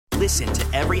Listen to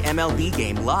every MLB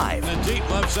game live. In the deep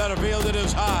left center field, it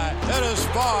is high, it is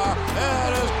far,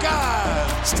 it is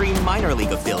gone. Stream minor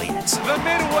league affiliates. The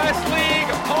Midwest League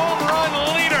home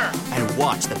run leader. And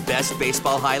watch the best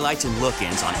baseball highlights and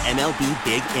look-ins on MLB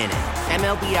Big Inning.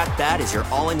 MLB At Bat is your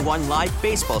all-in-one live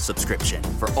baseball subscription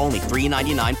for only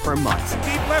 $3.99 per month.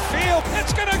 Deep left field,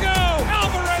 it's gonna go.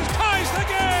 Alvarez ties the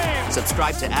game.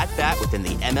 Subscribe to At Bat within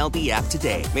the MLB app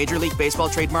today. Major League Baseball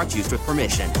trademarks used with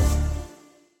permission.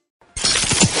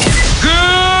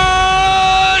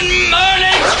 Good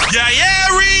morning,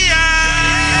 area.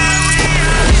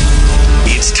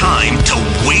 It's time to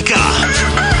wake up.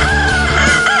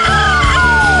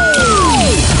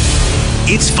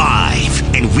 It's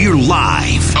 5, and we're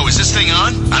live. Oh, is this thing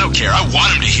on? I don't care. I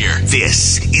want him to hear.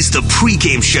 This is the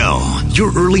pregame show,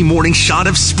 your early morning shot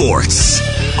of sports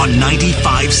on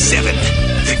 95.7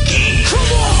 The Game. Come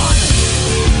on!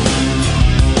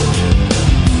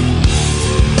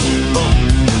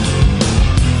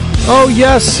 Oh,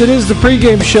 yes, it is the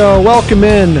pregame show. Welcome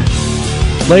in,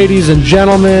 ladies and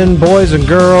gentlemen, boys and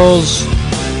girls,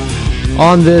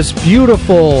 on this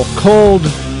beautiful, cold,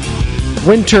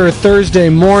 winter Thursday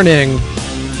morning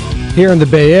here in the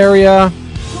Bay Area,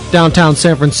 downtown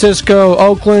San Francisco,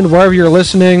 Oakland, wherever you're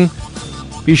listening.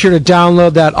 Be sure to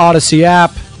download that Odyssey app,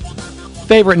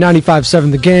 favorite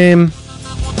 95.7 The Game,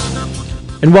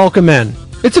 and welcome in.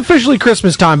 It's officially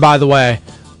Christmas time, by the way,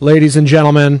 ladies and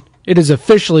gentlemen. It is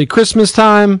officially Christmas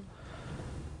time.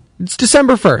 It's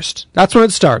December 1st. That's when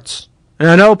it starts. And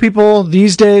I know people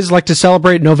these days like to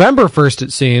celebrate November 1st,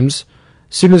 it seems.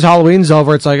 As soon as Halloween's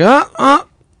over, it's like,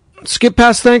 skip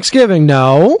past Thanksgiving.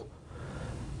 No.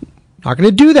 Not going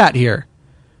to do that here.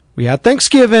 We had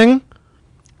Thanksgiving.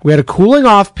 We had a cooling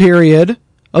off period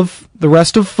of the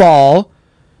rest of fall.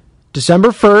 December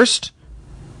 1st.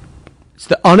 It's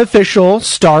the unofficial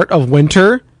start of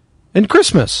winter and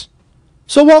Christmas.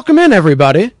 So welcome in,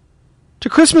 everybody, to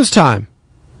Christmas time.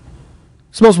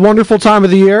 It's the most wonderful time of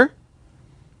the year.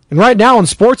 And right now in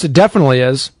sports, it definitely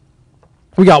is.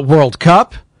 We got World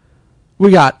Cup.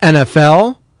 We got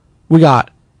NFL. We got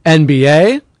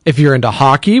NBA. If you're into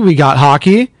hockey, we got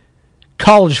hockey.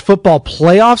 College football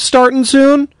playoffs starting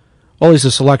soon. Well, at least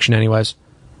the selection anyways.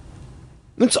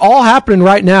 It's all happening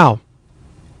right now.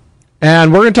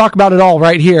 And we're going to talk about it all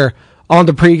right here on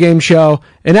the pregame show.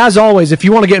 And as always, if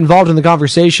you want to get involved in the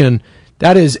conversation,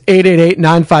 that is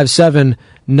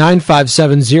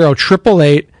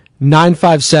 888-957-9570,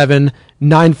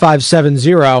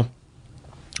 888-957-9570.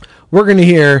 We're going to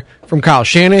hear from Kyle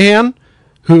Shanahan,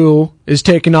 who is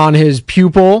taking on his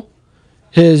pupil,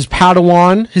 his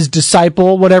Padawan, his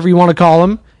disciple, whatever you want to call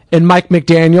him, and Mike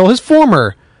McDaniel, his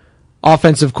former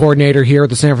offensive coordinator here at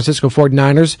the San Francisco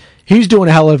 49ers. He's doing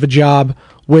a hell of a job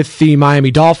with the Miami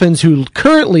Dolphins, who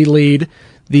currently lead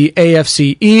the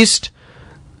AFC East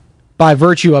by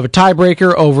virtue of a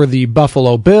tiebreaker over the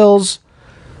Buffalo Bills.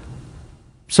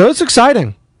 So it's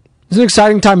exciting. It's an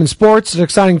exciting time in sports. It's an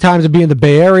exciting time to be in the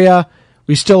Bay Area.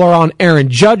 We still are on Aaron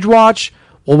Judge watch.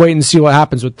 We'll wait and see what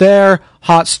happens with there.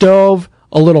 Hot stove,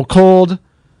 a little cold.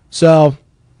 So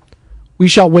we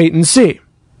shall wait and see.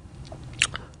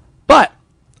 But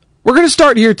we're going to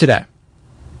start here today.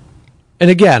 And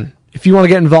again, if you want to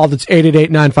get involved, it's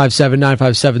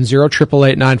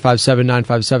 888-957-9570,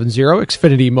 888-957-9570,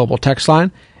 Xfinity mobile text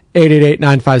line,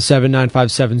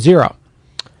 888-957-9570.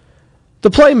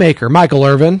 The playmaker, Michael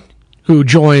Irvin, who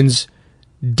joins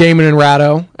Damon and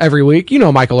Ratto every week. You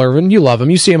know Michael Irvin. You love him.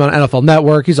 You see him on NFL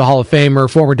Network. He's a Hall of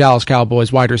Famer, former Dallas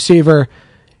Cowboys wide receiver.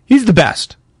 He's the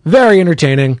best. Very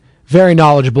entertaining, very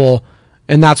knowledgeable,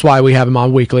 and that's why we have him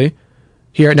on weekly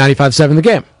here at 95.7 The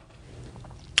Game.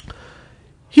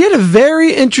 He had a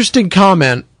very interesting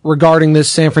comment regarding this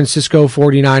San Francisco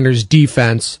 49ers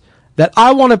defense that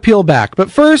I want to peel back.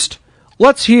 But first,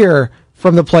 let's hear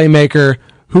from the playmaker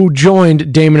who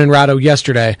joined Damon and Ratto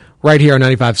yesterday right here on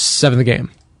 95.7 The Game.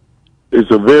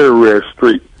 It's a very rare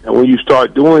streak. And when you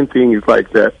start doing things like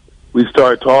that, we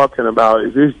start talking about,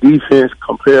 is this defense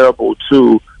comparable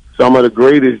to some of the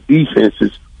greatest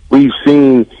defenses we've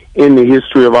seen in the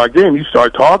history of our game? You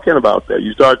start talking about that.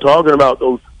 You start talking about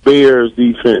those Bears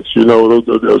defense, you know,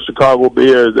 those Chicago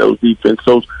Bears, those defense,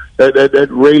 that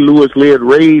Ray Lewis-led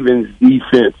Ravens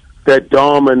defense that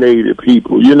dominated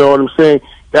people. You know what I'm saying?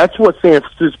 That's what San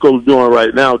Francisco's doing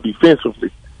right now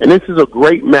defensively. And this is a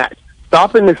great match.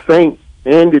 Stopping the Saints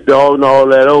and the Dog and all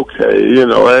that, okay, you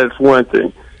know, that's one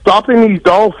thing. Stopping these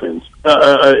Dolphins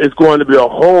is going to be a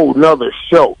whole nother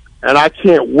show. And I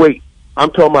can't wait.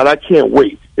 I'm talking about I can't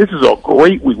wait. This is a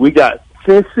great week. We got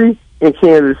Cincy in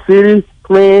Kansas City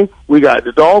playing. We got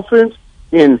the Dolphins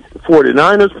and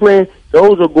 49ers playing.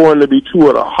 those are going to be two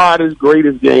of the hottest,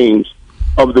 greatest games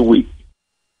of the week.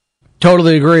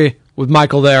 Totally agree with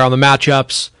Michael there on the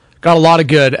matchups. Got a lot of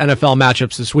good NFL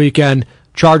matchups this weekend.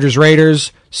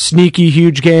 Chargers-Raiders, sneaky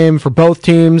huge game for both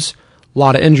teams. A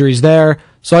lot of injuries there.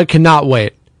 So I cannot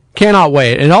wait. Cannot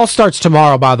wait. And it all starts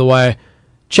tomorrow, by the way.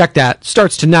 Check that.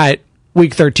 Starts tonight,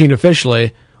 week 13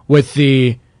 officially, with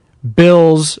the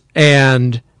Bills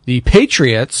and the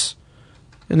Patriots.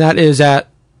 And that is at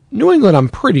New England, I'm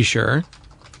pretty sure.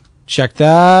 Check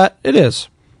that. It is.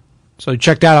 So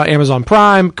check that out, Amazon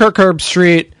Prime. Kirk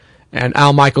Herbstreit and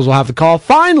Al Michaels will have the call.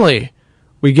 Finally,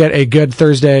 we get a good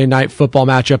Thursday night football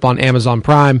matchup on Amazon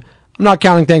Prime. I'm not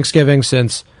counting Thanksgiving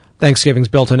since Thanksgiving's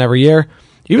built in every year.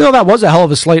 Even though that was a hell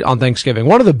of a slate on Thanksgiving.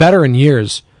 One of the better in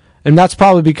years. And that's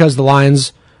probably because the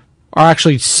Lions are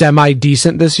actually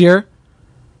semi-decent this year.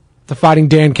 The Fighting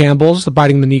Dan Campbells, the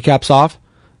biting the kneecaps off.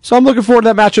 So I'm looking forward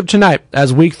to that matchup tonight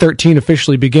as Week 13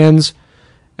 officially begins.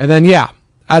 And then, yeah,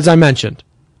 as I mentioned,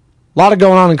 a lot of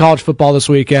going on in college football this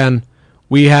weekend.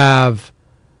 We have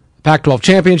the Pac-12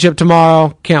 Championship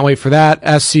tomorrow. Can't wait for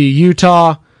that. SC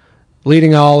Utah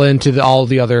leading all into all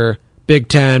the other Big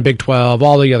 10, Big 12,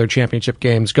 all the other championship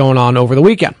games going on over the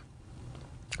weekend.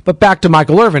 But back to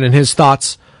Michael Irvin and his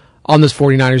thoughts on this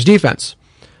 49ers defense.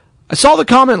 I saw the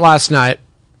comment last night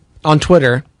on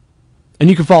Twitter, and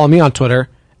you can follow me on Twitter,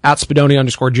 at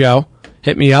Spadoni_Joe.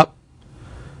 Hit me up.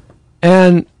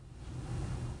 And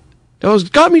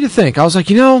it got me to think. I was like,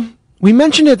 we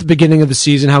mentioned at the beginning of the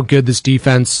season how good this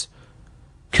defense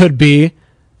could be,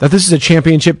 that this is a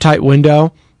championship-type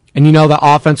window, and that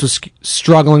offense was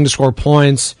struggling to score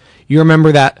points. You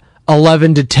remember that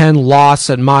 11-10 loss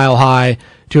at Mile High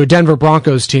to a Denver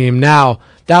Broncos team. Now,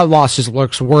 that loss just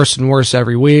looks worse and worse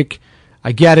every week.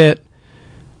 I get it.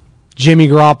 Jimmy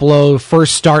Garoppolo,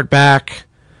 first start back,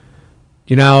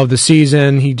 of the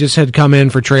season. He just had come in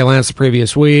for Trey Lance the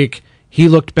previous week. He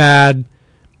looked bad.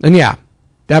 And yeah,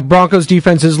 that Broncos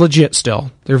defense is legit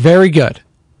still. They're very good.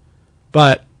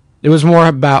 But it was more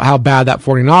about how bad that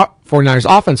 49ers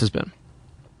offense has been.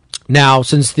 Now,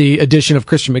 since the addition of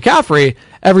Christian McCaffrey,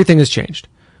 everything has changed.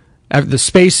 The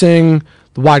spacing,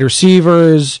 the wide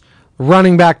receivers,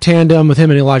 running back tandem with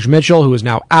him and Elijah Mitchell, who is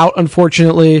now out,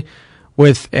 unfortunately,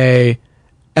 with a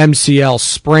MCL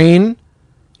sprain.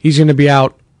 He's going to be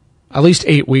out at least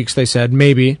 8 weeks, they said,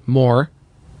 maybe more.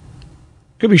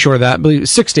 Could be short of that, but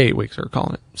 6 to 8 weeks, they're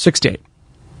calling it. 6 to 8.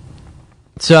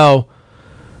 So,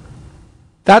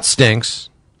 that stinks.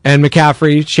 And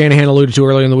McCaffrey, Shanahan alluded to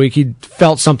earlier in the week, he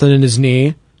felt something in his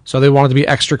knee, so they wanted to be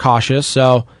extra cautious.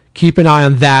 So, keep an eye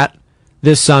on that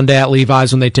this Sunday at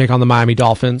Levi's when they take on the Miami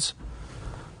Dolphins.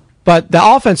 But the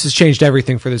offense has changed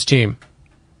everything for this team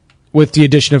with the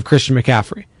addition of Christian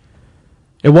McCaffrey.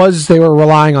 They were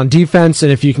relying on defense,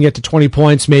 and if you can get to 20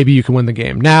 points, maybe you can win the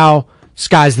game. Now,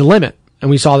 sky's the limit.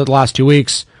 And we saw that the last 2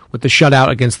 weeks with the shutout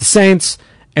against the Saints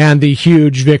and the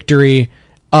huge victory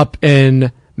up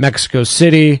in Mexico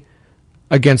City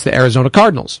against the Arizona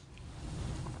Cardinals.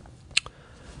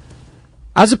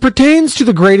 As it pertains to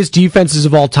the greatest defenses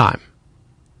of all time,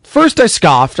 first I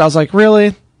scoffed. I was like,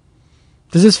 really?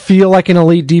 Does this feel like an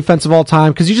elite defense of all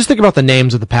time? Because you just think about the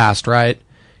names of the past, right?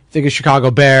 You think of Chicago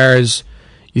Bears.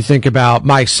 You think about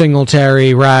Mike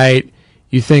Singletary, right?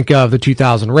 You think of the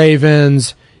 2000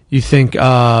 Ravens. You think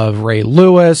of Ray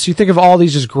Lewis. You think of all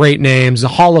these just great names, the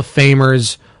Hall of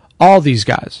Famers, all these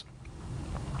guys.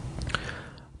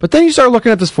 But then you start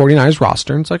looking at this 49ers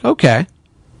roster, and it's like, okay,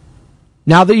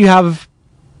 now that you have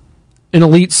an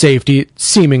elite safety,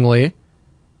 seemingly,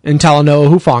 in Talanoa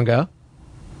Hufanga,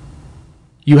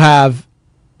 you have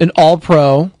an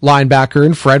all-pro linebacker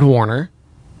in Fred Warner,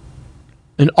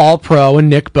 an all-pro in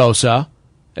Nick Bosa,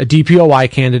 a DPOY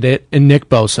candidate in Nick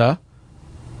Bosa.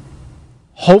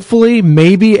 Hopefully,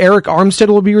 maybe Eric Armstead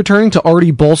will be returning to already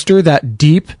bolster that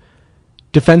deep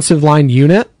defensive line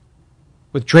unit.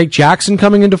 With Drake Jackson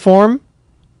coming into form,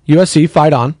 USC,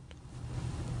 fight on.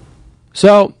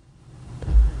 So,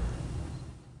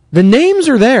 the names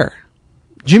are there.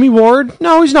 Jimmy Ward,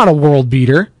 no, he's not a world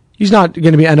beater. He's not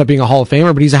going to end up being a Hall of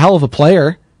Famer, but he's a hell of a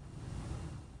player.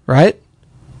 Right?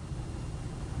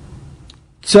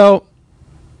 So,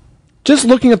 just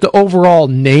looking at the overall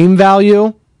name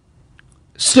value,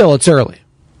 still, it's early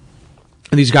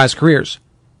in these guys' careers.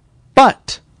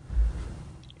 But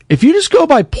if you just go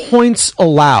by points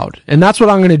allowed, and that's what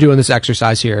I'm going to do in this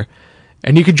exercise here,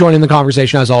 and you can join in the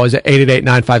conversation as always at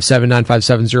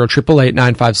 888-957-9570,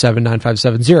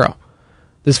 888-957-9570.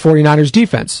 This 49ers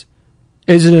defense,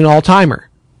 is it an all-timer?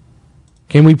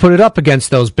 Can we put it up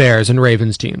against those Bears and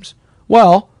Ravens teams?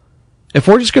 Well, if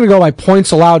we're just going to go by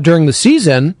points allowed during the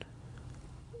season,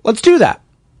 let's do that.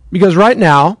 Because right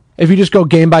now, if you just go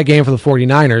game by game for the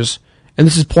 49ers, and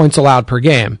this is points allowed per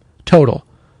game, total.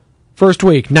 First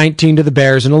week, 19 to the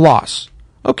Bears and a loss.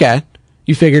 Okay.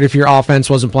 You figured if your offense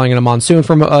wasn't playing in a monsoon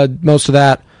for most of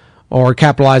that, or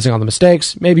capitalizing on the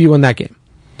mistakes, maybe you win that game.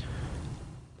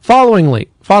 Following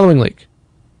week,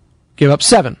 give up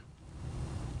 7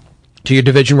 to your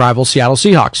division rival Seattle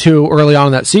Seahawks, who early on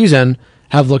in that season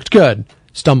have looked good.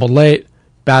 Stumbled late,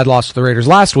 bad loss to the Raiders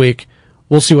last week.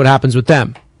 We'll see what happens with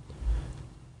them.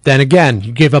 Then again,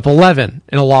 you gave up 11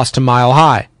 in a loss to Mile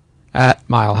High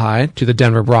to the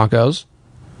Denver Broncos.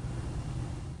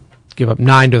 Give up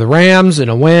 9 to the Rams in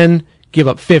a win. Give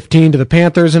up 15 to the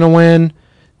Panthers in a win.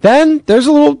 Then there's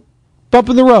a little bump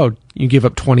in the road. You give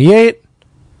up 28.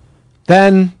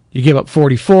 Then you give up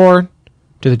 44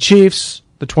 to the Chiefs.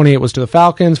 The 28 was to the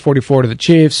Falcons, 44 to the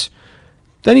Chiefs.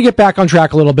 Then you get back on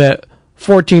track a little bit.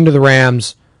 14 to the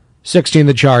Rams, 16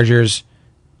 to the Chargers,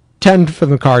 10 for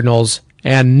the Cardinals,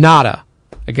 and nada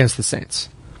against the Saints.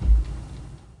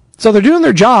 So they're doing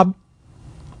their job,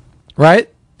 right?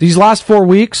 These last 4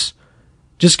 weeks,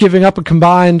 just giving up a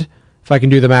combined, if I can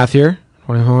do the math here,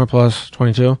 24 plus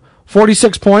 22,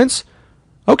 46 points.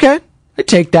 Okay, I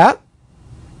take that.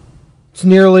 It's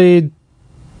nearly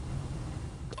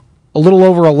a little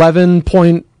over 11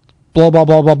 point blah, blah,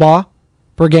 blah, blah, blah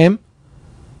per game.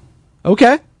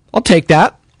 Okay, I'll take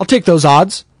that. I'll take those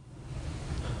odds.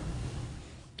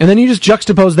 And then you just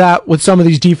juxtapose that with some of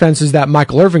these defenses that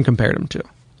Michael Irvin compared him to.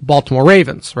 Baltimore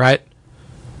Ravens, right?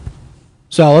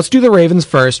 So let's do the Ravens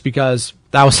first because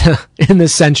that was in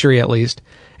this century at least.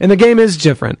 And the game is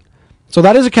different. So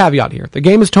that is a caveat here. The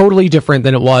game is totally different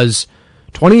than it was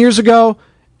 20 years ago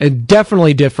and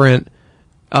definitely different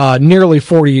nearly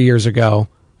 40 years ago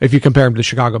if you compare them to the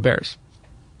Chicago Bears.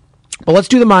 But let's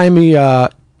do the Miami, I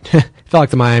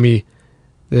felt like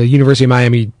the University of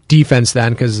Miami defense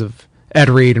then because of Ed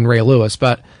Reed and Ray Lewis.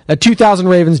 But that 2000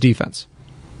 Ravens defense.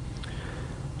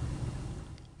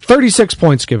 36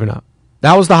 points given up.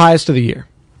 That was the highest of the year.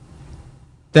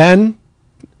 Then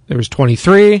there was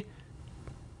 23,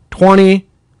 20,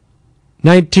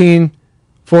 19,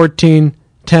 14,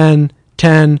 10,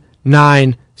 10,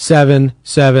 9, 7,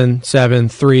 7, 7,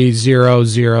 3, 0,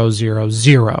 0, 0,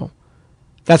 0.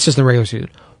 That's just in the regular season.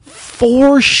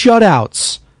 4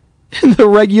 shutouts in the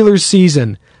regular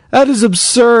season. That is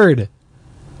absurd.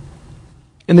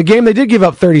 In the game, they did give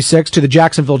up 36 to the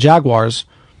Jacksonville Jaguars.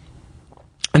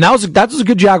 And that was a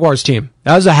good Jaguars team.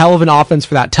 That was a hell of an offense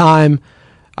for that time.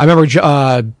 I remember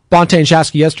Bonte and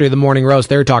Shasky yesterday, the morning roast,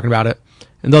 they were talking about it.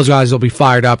 And those guys will be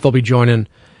fired up. They'll be joining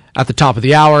at the top of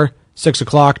the hour, 6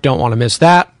 o'clock. Don't want to miss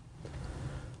that.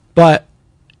 But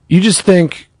you just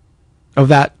think of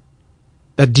that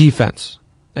defense.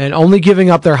 And only giving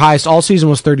up their highest all season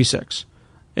was 36.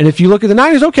 And if you look at the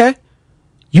Niners, okay,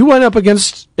 you went up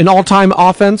against an all-time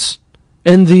offense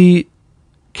in the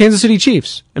Kansas City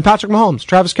Chiefs and Patrick Mahomes,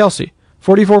 Travis Kelce,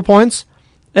 44 points.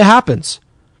 It happens.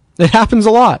 It happens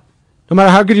a lot, no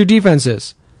matter how good your defense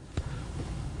is.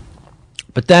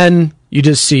 But then you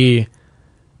just see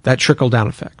that trickle-down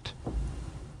effect.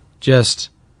 Just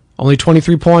only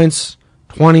 23 points,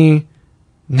 20,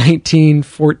 19,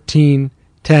 14,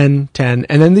 10, 10.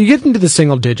 And then you get into the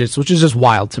single digits, which is just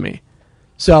wild to me.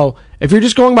 So if you're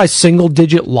just going by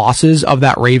single-digit losses of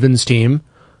that Ravens team,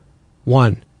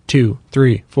 1, 2,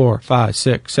 3, 4, 5,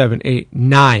 6, 7, 8,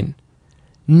 9.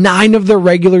 9 of their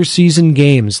regular season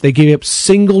games, they gave up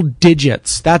single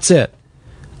digits. That's it.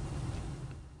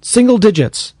 Single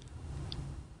digits.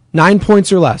 9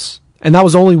 points or less. And that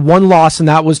was only one loss, and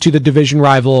that was to the division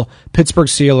rival Pittsburgh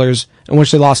Steelers, in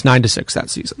which they lost 9-6 that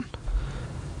season.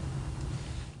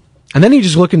 And then you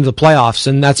just look into the playoffs,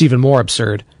 and that's even more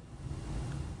absurd.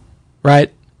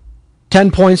 Right? 10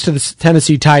 points to the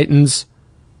Tennessee Titans,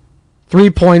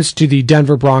 3 points to the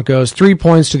Denver Broncos, 3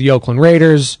 points to the Oakland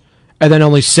Raiders, and then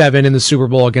only 7 in the Super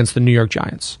Bowl against the New York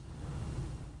Giants.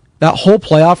 That whole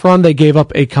playoff run, they gave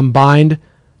up a combined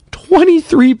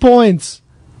 23 points.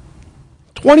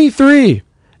 23.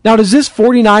 Now, does this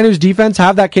 49ers defense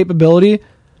have that capability?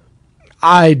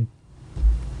 I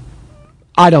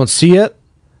don't see it.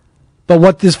 But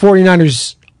what this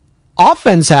 49ers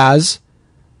offense has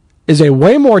is a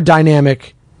way more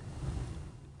dynamic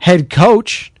head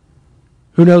coach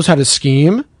who knows how to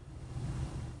scheme,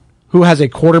 who has a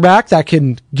quarterback that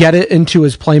can get it into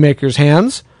his playmaker's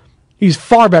hands. He's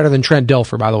far better than Trent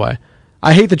Dilfer, by the way.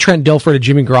 I hate the Trent Dilfer to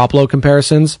Jimmy Garoppolo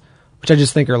comparisons, which I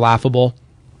just think are laughable.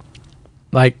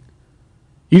 Like,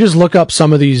 you just look up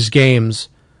some of these games,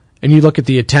 and you look at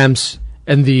the attempts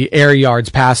and the air yards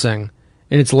passing,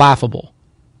 and it's laughable.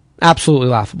 Absolutely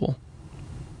laughable.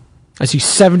 I see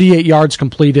 78 yards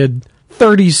completed,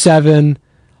 37,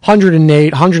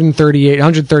 108, 138,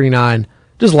 139.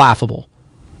 Just laughable.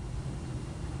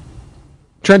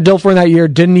 Trent Dilfer in that year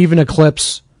didn't even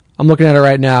eclipse, I'm looking at it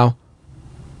right now,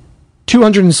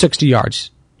 260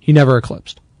 yards. He never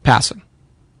eclipsed. Passing.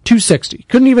 260.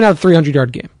 Couldn't even have a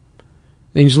 300-yard game.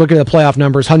 Then you just look at the playoff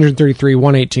numbers, 133,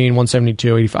 118,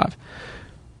 172, 85.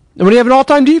 And when you have an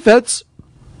all-time defense,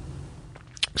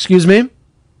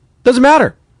 doesn't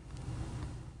matter.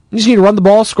 You just need to run the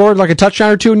ball, score like a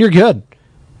touchdown or two, and you're good.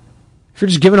 If you're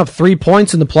just giving up 3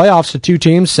 points in the playoffs to two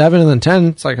teams, 7 and then 10,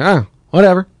 it's like,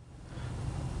 whatever.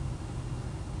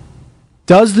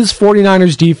 Does this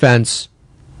 49ers defense,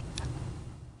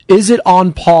 is it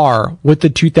on par with the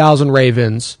 2000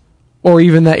 Ravens or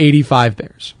even the 85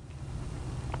 Bears?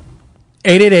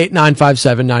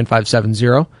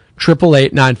 888-957-9570,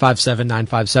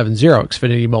 888-957-9570,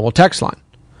 Xfinity Mobile text line.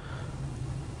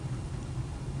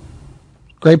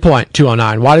 Great point,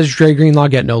 209. Why does Dre Greenlaw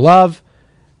get no love?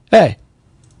 Hey,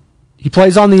 he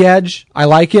plays on the edge. I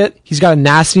like it. He's got a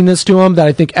nastiness to him that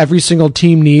I think every single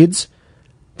team needs.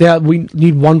 We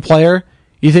need one player.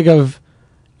 You think of,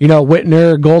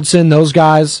 Whitner, Goldson, those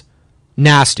guys,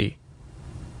 nasty.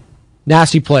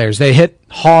 Nasty players. They hit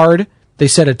hard. They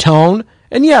set a tone.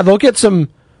 And yeah, they'll get some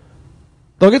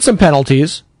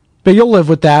penalties, but you'll live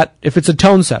with that if it's a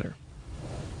tone setter.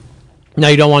 Now,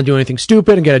 you don't want to do anything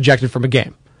stupid and get ejected from a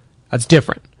game. That's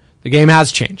different. The game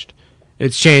has changed.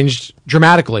 It's changed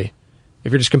dramatically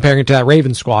if you're just comparing it to that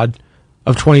Ravens squad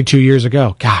of 22 years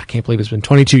ago. God, I can't believe it's been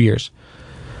 22 years.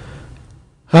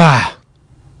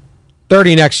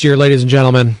 30 next year, ladies and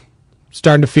gentlemen.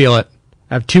 Starting to feel it.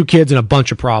 I have 2 kids and a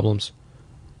bunch of problems.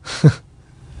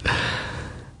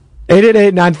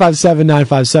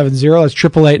 888-957-9570. That's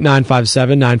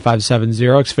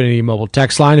 888-957-9570. Xfinity Mobile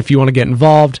text line if you want to get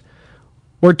involved.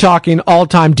 We're talking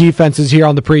all-time defenses here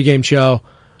on the pregame show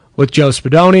with Joe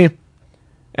Spadoni.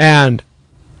 And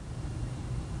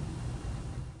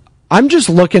I'm just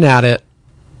looking at it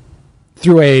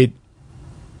through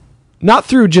not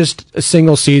through just a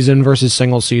single season versus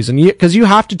single season, because you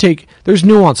have to there's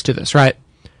nuance to this, right?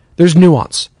 There's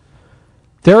nuance.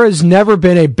 There has never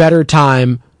been a better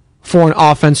time for an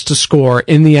offense to score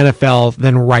in the NFL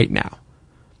than right now.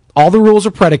 All the rules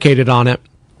are predicated on it.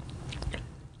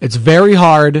 It's very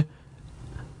hard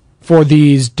for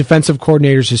these defensive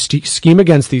coordinators to scheme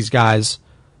against these guys.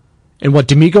 And what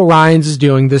DeMeco Ryans is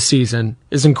doing this season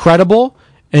is incredible,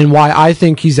 and why I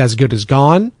think he's as good as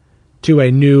gone to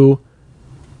a new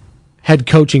head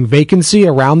coaching vacancy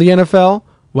around the NFL,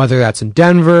 whether that's in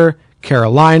Denver,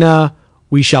 Carolina,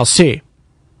 we shall see.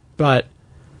 But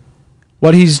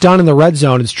what he's done in the red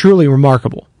zone is truly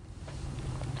remarkable.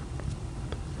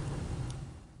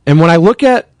 And when I look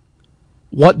at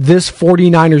what this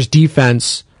 49ers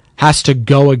defense has to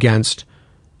go against,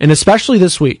 and especially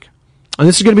this week, and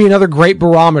this is going to be another great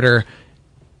barometer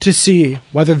to see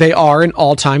whether they are an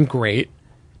all-time great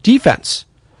defense.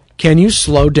 Can you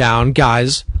slow down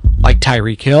guys like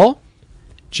Tyreek Hill,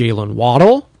 Jalen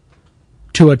Waddle,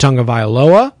 Tua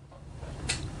Tagovailoa?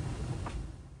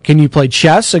 Can you play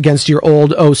chess against your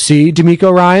old OC,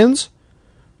 DeMeco Ryans?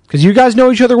 Because you guys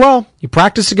know each other well. You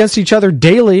practice against each other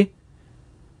daily.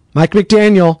 Mike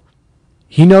McDaniel,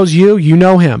 he knows you, you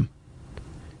know him.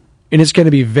 And it's going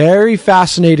to be very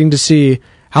fascinating to see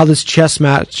how this chess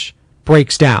match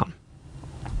breaks down.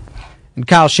 And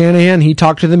Kyle Shanahan, he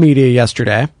talked to the media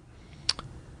yesterday.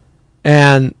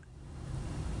 And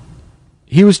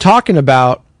he was talking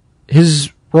about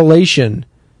his relationship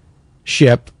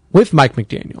with Mike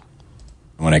McDaniel.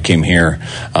 When I came here,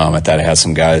 I thought I had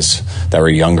some guys that were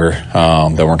younger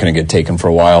that weren't going to get taken for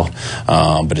a while,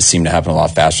 but it seemed to happen a lot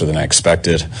faster than I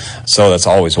expected. So that's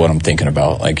always what I'm thinking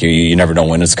about. Like you never know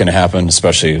when it's going to happen,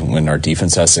 especially when our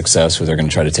defense has success, who they're going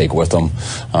to try to take with them.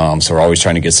 So we're always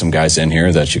trying to get some guys in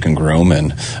here that you can groom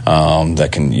and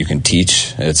that you can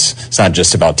teach. It's not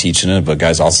just about teaching it, but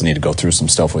guys also need to go through some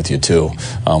stuff with you too,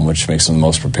 which makes them the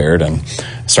most prepared. And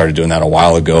I started doing that a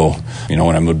while ago.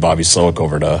 When I moved Bobby Slowick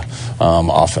over to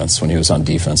offense when he was on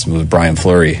defense. Moved Brian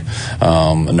Fleury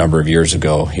a number of years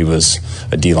ago. He was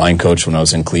a D-line coach when I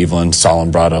was in Cleveland.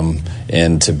 Solon brought him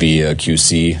in to be a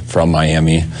QC from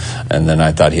Miami, and then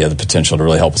I thought he had the potential to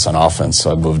really help us on offense,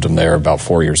 so I moved him there about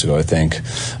 4 years ago, I think.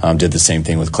 Did the same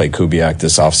thing with Clay Kubiak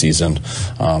this offseason.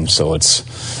 So it's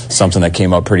something that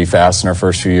came up pretty fast in our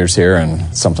first few years here,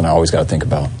 and something I always got to think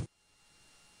about.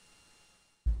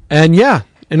 And yeah,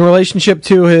 in relation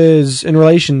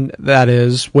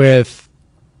with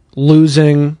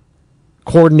losing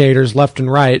coordinators left and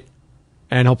right,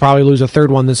 and he'll probably lose a third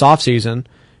one this offseason.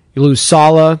 You lose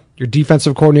Saleh, your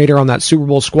defensive coordinator on that Super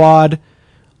Bowl squad.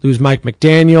 Lose Mike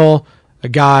McDaniel, a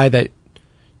guy that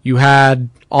you had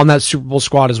on that Super Bowl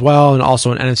squad as well, and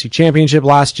also an NFC Championship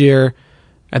last year,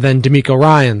 and then DeMeco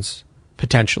Ryans,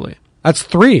 potentially. That's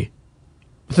 3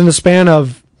 within the span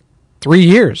of 3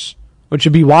 years, which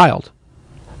would be wild.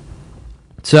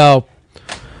 So,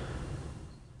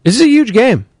 this is a huge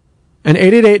game. And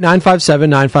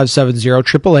 888-957-9570,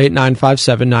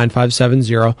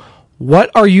 888-957-9570. What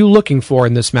are you looking for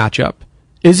in this matchup?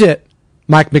 Is it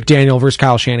Mike McDaniel versus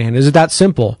Kyle Shanahan? Is it that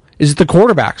simple? Is it the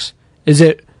quarterbacks? Is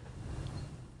it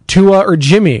Tua or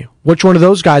Jimmy? Which one of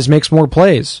those guys makes more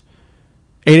plays?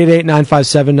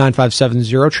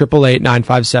 888-957-9570,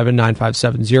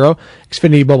 888-957-9570.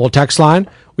 Xfinity Mobile text line.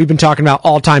 We've been talking about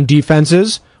all-time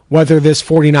defenses, whether this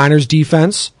 49ers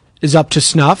defense is up to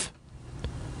snuff.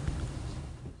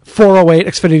 408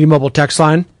 Xfinity Mobile text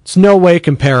line. It's no way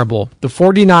comparable. The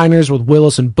 49ers with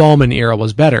Willis and Bowman era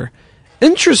was better.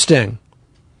 Interesting.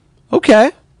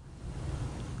 Okay.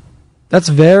 That's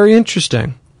very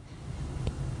interesting.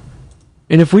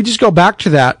 And if we just go back to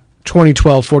that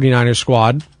 2012 49ers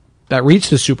squad that reached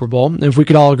the Super Bowl, and if we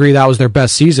could all agree that was their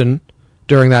best season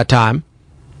during that time,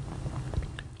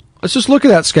 let's just look at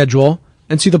that schedule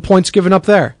and see the points given up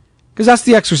there. Because that's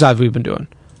the exercise we've been doing.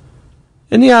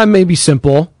 And yeah, it may be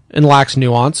simple and lacks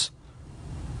nuance,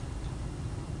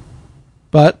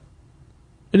 but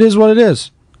it is what it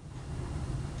is.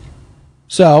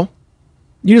 So,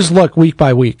 you just look week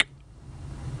by week.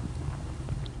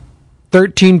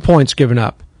 13 points given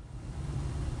up.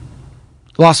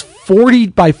 Lost 40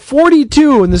 by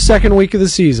 42 in the second week of the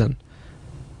season.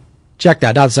 Check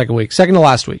that, not the second week. Second to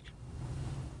last week.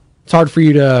 It's hard for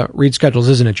you to read schedules,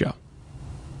 isn't it, Joe?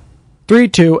 3,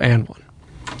 2, and 1.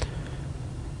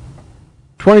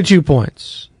 22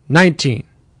 points. 19.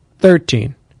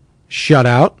 13.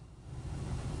 Shutout.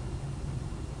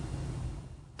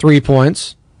 3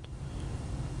 points.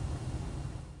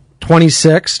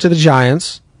 26 to the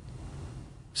Giants.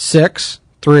 6.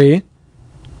 3.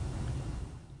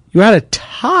 You had a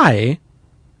tie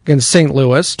against St.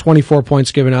 Louis. 24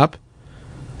 points given up.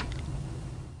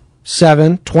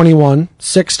 7. 21.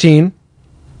 16.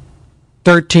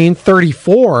 13.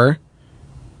 34.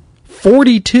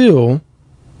 42.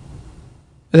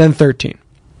 And then 13.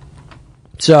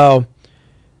 So,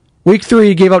 week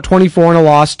 3 gave up 24 and a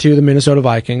loss to the Minnesota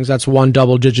Vikings. That's one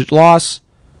double-digit loss.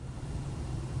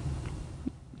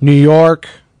 New York,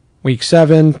 week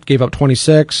 7, gave up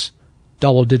 26.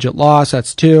 Double-digit loss,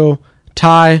 that's 2.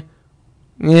 Tie,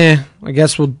 I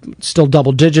guess we'll still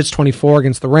double digits, 24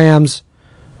 against the Rams.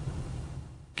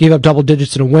 Gave up double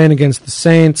digits in a win against the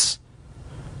Saints.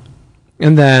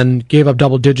 And then gave up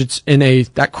double digits in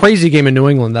that crazy game in New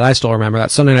England that I still remember, that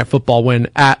Sunday Night Football win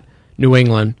at New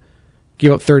England.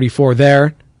 Gave up 34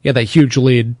 there. He had that huge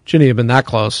lead. Shouldn't have been that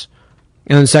close.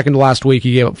 And then second to last week,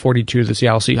 he gave up 42 to the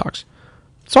Seattle Seahawks.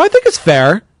 So I think it's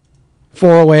fair.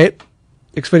 408,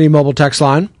 Xfinity Mobile text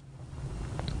line.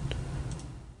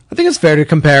 I think it's fair to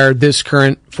compare this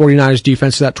current 49ers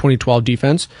defense to that 2012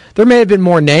 defense. There may have been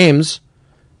more names,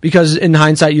 because in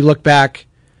hindsight, you look back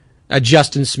at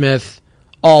Justin Smith,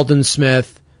 Aldon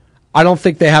Smith. I don't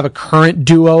think they have a current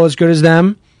duo as good as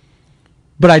them,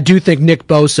 but I do think Nick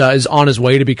Bosa is on his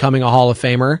way to becoming a Hall of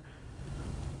Famer.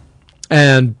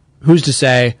 And who's to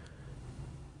say?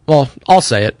 Well, I'll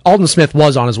say it. Aldon Smith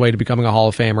was on his way to becoming a Hall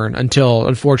of Famer until,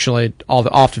 unfortunately, all the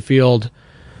off-the-field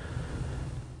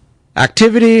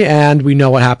activity, and we know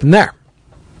what happened there.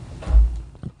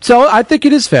 So I think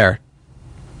it is fair.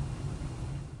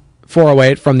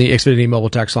 408 from the Xfinity Mobile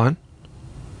text line.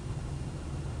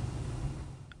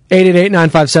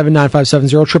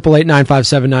 888-957-9570,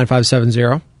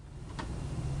 888-957-9570.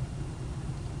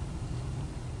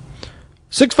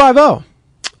 650.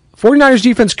 49ers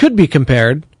defense could be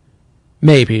compared,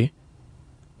 maybe,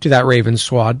 to that Ravens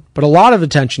squad, but a lot of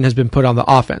attention has been put on the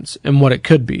offense and what it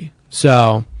could be.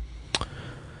 So,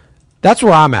 that's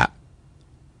where I'm at.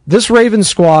 This Ravens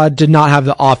squad did not have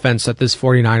the offense that this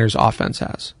 49ers offense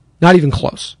has. Not even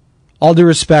close. All due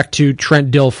respect to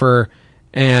Trent Dilfer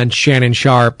and Shannon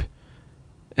Sharp,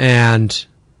 and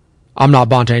I'm not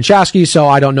Bonte and Shasky, so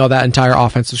I don't know that entire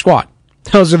offensive squad.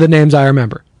 Those are the names I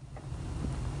remember.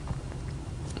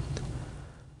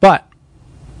 But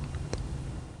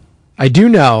I do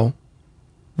know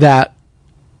that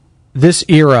this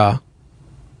era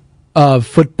of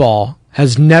football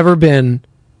has never been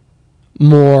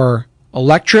more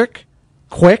electric,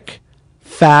 quick,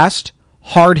 fast,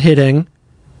 hard-hitting,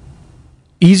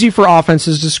 easy for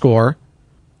offenses to score.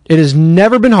 It has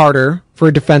never been harder for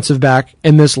a defensive back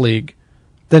in this league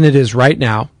than it is right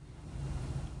now.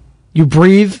 You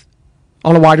breathe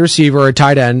on a wide receiver or a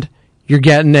tight end, you're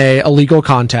getting a illegal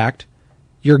contact.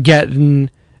 You're getting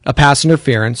a pass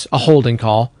interference, a holding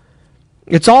call.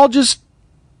 It's all just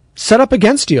set up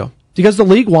against you because the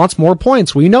league wants more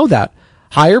points. We know that.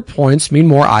 Higher points mean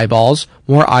more eyeballs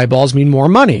mean more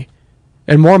money.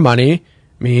 And more money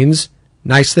means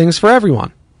nice things for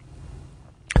everyone.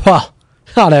 Well,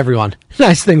 not everyone.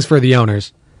 Nice things for the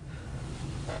owners.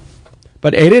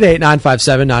 But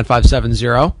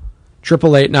 888-957-9570,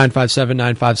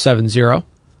 888-957-9570.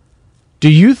 Do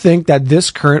you think that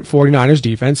this current 49ers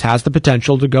defense has the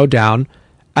potential to go down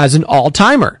as an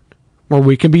all-timer, where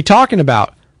we can be talking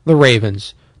about the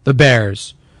Ravens, the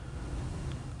Bears,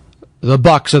 the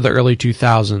Bucs of the early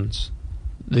 2000s,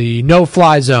 the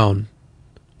no-fly zone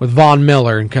with Von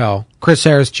Miller and co., Chris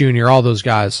Harris Jr., all those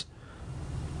guys.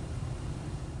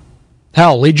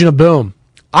 Hell, Legion of Boom.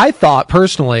 I thought,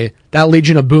 personally, that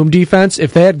Legion of Boom defense,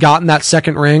 if they had gotten that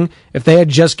second ring, if they had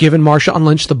just given Marshawn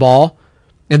Lynch the ball,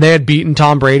 and they had beaten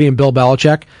Tom Brady and Bill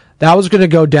Belichick, that was going to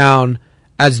go down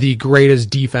as the greatest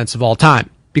defense of all time,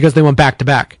 because they went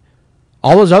back-to-back.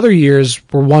 All those other years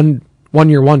were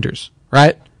one-year wonders,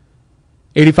 right?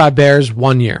 85 Bears,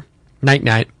 1 year.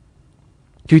 Night-night.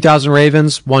 2000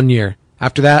 Ravens, 1 year.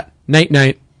 After that,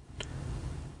 night-night.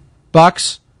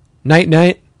 Bucks,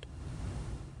 night-night.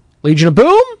 Legion of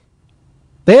Boom,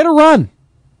 they had a run.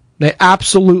 They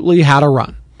absolutely had a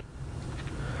run.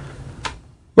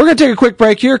 We're going to take a quick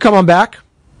break here. Come on back.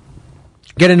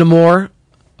 Get into more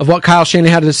of what Kyle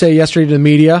Shanahan had to say yesterday to the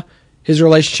media, his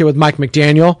relationship with Mike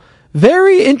McDaniel.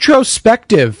 Very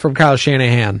introspective from Kyle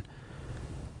Shanahan.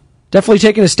 Definitely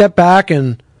taking a step back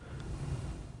and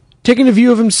taking a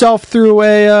view of himself through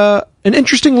an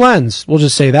interesting lens. We'll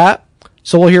just say that.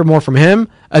 So we'll hear more from him.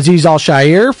 Azeez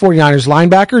Al-Shaair, 49ers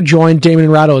linebacker, joined Damon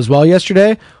and Ratto as well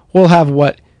yesterday. We'll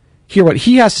hear what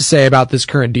he has to say about this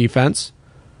current defense.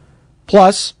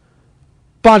 Plus,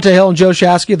 Bonta Hill and Joe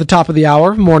Shasky at the top of the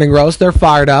hour, Morning Roast. They're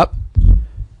fired up.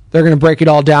 They're going to break it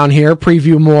all down here,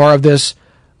 preview more of this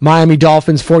Miami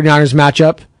Dolphins 49ers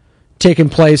matchup taking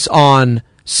place on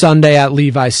Sunday at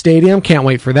Levi Stadium. Can't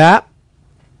wait for that.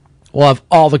 We'll have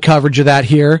all the coverage of that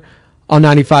here on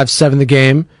 95.7 The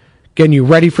Game, getting you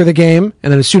ready for the game.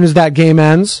 And then as soon as that game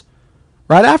ends,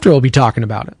 right after we'll be talking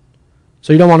about it.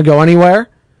 So you don't want to go anywhere.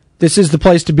 This is the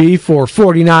place to be for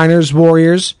 49ers,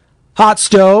 Warriors, Hot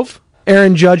Stove.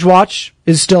 Aaron Judge Watch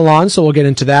is still on, so we'll get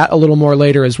into that a little more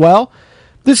later as well.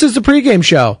 This is the pregame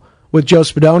show with Joe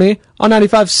Spadoni on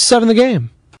 95.7 The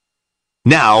Game.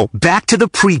 Now, back to the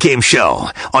pregame show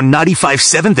on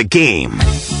 95.7 The Game.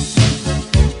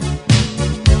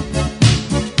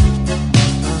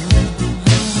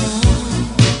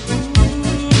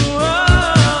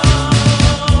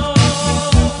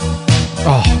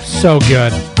 Oh, so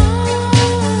good.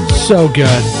 So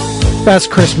good.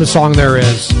 Best Christmas song there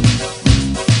is.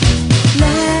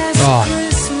 Oh.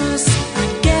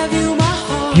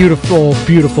 Beautiful,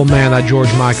 beautiful man, that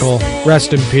George Michael.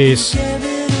 Rest in peace.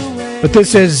 But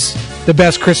this is the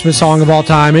best Christmas song of all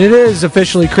time, and it is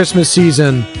officially Christmas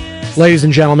season. Ladies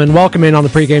and gentlemen, welcome in on the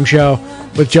pregame show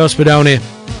with Joe Spadoni.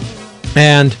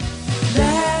 And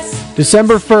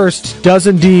December 1st does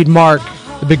indeed mark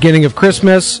the beginning of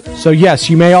Christmas. So yes,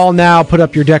 you may all now put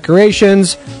up your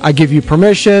decorations. I give you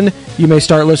permission. You may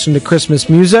start listening to Christmas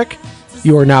music.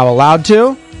 You are now allowed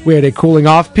to. We had a cooling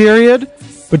off period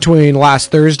between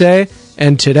last Thursday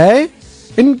and today,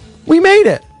 and we made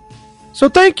it. So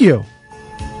thank you.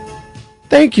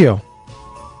 Thank you.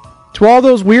 To all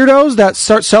those weirdos that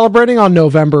start celebrating on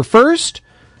November 1st,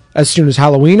 as soon as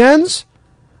Halloween ends,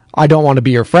 I don't want to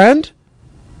be your friend.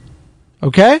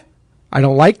 Okay? I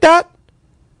don't like that.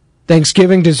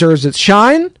 Thanksgiving deserves its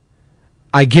shine.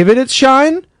 I give it its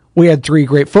shine. We had 3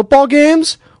 great football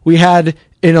games. We had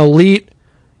an elite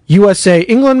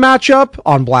USA-England matchup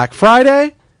on Black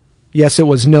Friday. Yes, it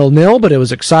was 0-0, but it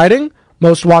was exciting.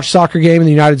 Most watched soccer game in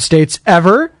the United States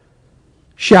ever.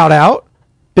 Shout out.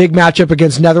 Big matchup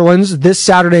against Netherlands this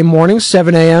Saturday morning,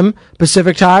 7 a.m.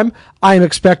 Pacific time. I am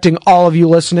expecting all of you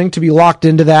listening to be locked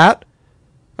into that.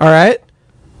 All right?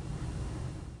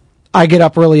 I get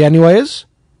up early anyways,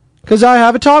 because I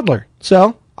have a toddler.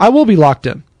 So I will be locked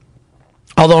in.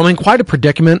 Although I'm in quite a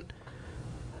predicament.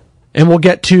 And we'll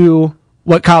get to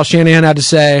what Kyle Shanahan had to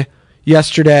say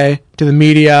yesterday to the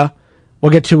media.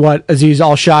 We'll get to what Azeez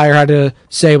Al-Shaair had to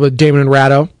say with Damon and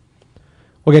Ratto.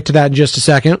 We'll get to that in just a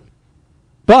second.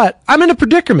 But I'm in a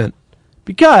predicament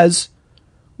because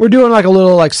we're doing like a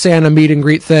little Santa meet and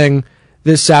greet thing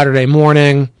this Saturday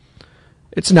morning.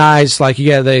 It's nice.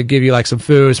 They give you some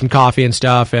food, some coffee and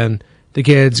stuff, and the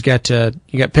kids you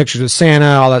get pictures of Santa,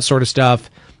 all that sort of stuff.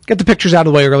 Get the pictures out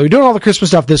of the way early. We're doing all the Christmas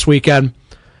stuff this weekend.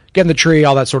 Getting the tree,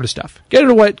 all that sort of stuff. Get it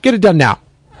away. Get it done now.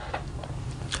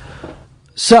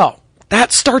 So,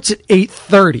 That starts at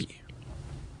 8:30.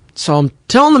 So I'm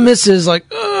telling the missus, like,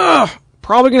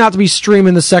 probably going to have to be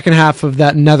streaming the second half of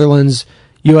that Netherlands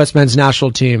U.S. men's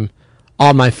national team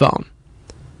on my phone.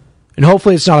 And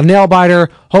hopefully it's not a nail-biter.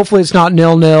 Hopefully it's not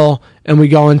 0-0, and we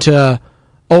go into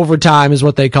overtime is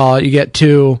what they call it. You get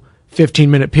 2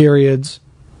 15-minute periods.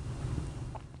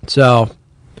 So,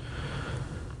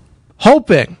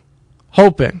 hoping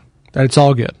that it's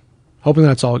all good. Hoping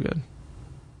that's all good.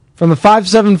 From the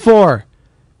 574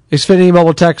 Xfinity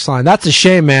mobile text line. That's a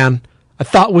shame, man. I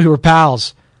thought we were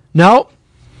pals. No.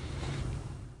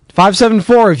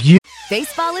 574 if you...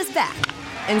 Baseball is back,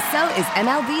 and so is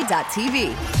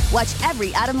MLB.tv. Watch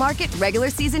every out-of-market regular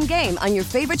season game on your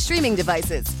favorite streaming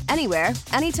devices. Anywhere,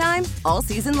 anytime, all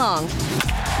season long.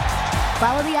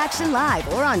 Follow the action live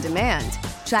or on demand.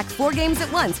 Track 4 games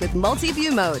at once with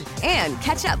multi-view mode and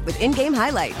catch up with in-game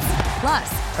highlights.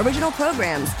 Plus, original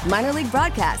programs, minor league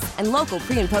broadcasts, and local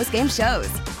pre- and post-game shows.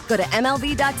 Go to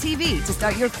MLB.tv to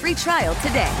start your free trial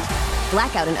today.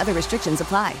 Blackout and other restrictions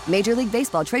apply. Major League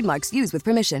Baseball trademarks used with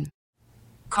permission.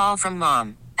 Call from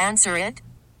mom. Answer it.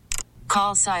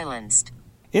 Call silenced.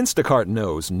 Instacart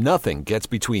knows nothing gets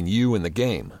between you and the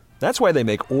game. That's why they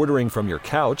make ordering from your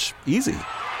couch easy.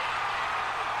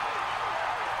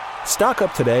 Stock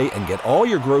up today and get all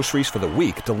your groceries for the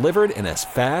week delivered in as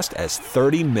fast as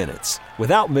 30 minutes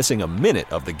without missing a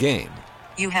minute of the game.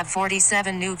 You have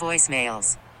 47 new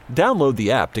voicemails. Download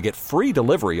the app to get free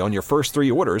delivery on your first 3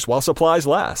 orders while supplies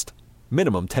last.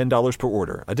 Minimum $10 per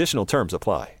order. Additional terms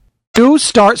apply. You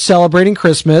start celebrating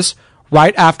Christmas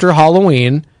right after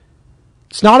Halloween.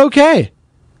 It's not okay.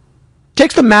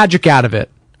 Takes the magic out of it,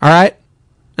 all right?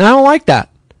 And I don't like that.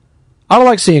 I don't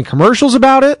like seeing commercials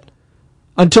about it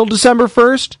until December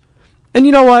 1st. And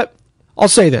you know what? I'll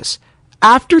say this.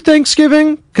 After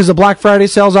Thanksgiving, because of Black Friday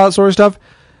sales, all that sort of stuff,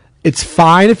 it's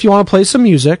fine if you want to play some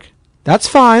music. That's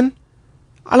fine.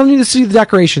 I don't need to see the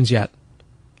decorations yet.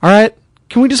 All right?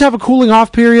 Can we just have a cooling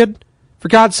off period? For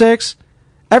God's sakes?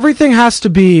 Everything has to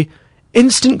be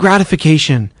instant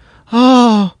gratification.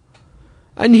 Oh,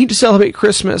 I need to celebrate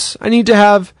Christmas. I need to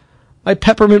have my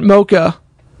peppermint mocha.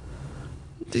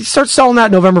 They start selling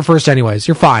that November 1st anyways.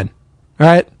 You're fine. All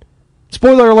right?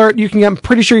 Spoiler alert, I'm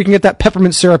pretty sure you can get that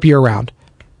peppermint syrup year-round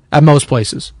at most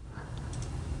places.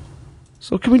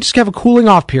 So can we just have a cooling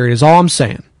off period is all I'm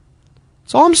saying.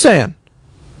 That's all I'm saying.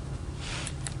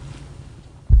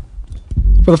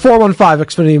 For the 415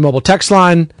 Xfinity mobile text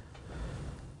line,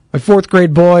 my 4th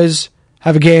grade boys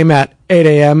have a game at 8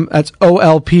 a.m. That's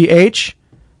OLPH.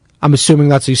 I'm assuming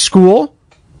that's a school.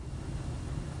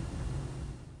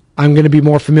 I'm going to be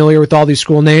more familiar with all these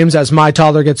school names as my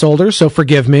toddler gets older, so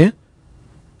forgive me.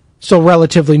 Still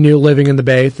relatively new living in the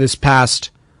Bay this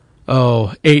past,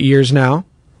 8 years now.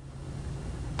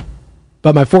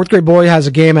 But my 4th grade boy has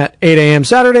a game at 8 a.m.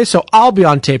 Saturday, so I'll be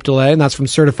on tape delay, and that's from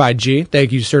Certified G.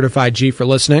 Thank you, Certified G, for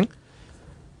listening.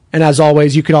 And as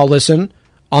always, you can all listen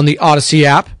on the Odyssey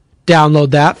app.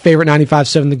 Download that, favorite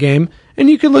 95.7 The Game,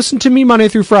 and you can listen to me Monday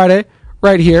through Friday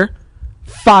right here,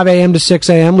 5 a.m. to 6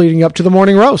 a.m. leading up to the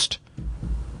morning roast.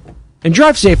 And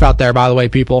drive safe out there, by the way,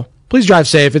 people. Please drive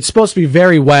safe. It's supposed to be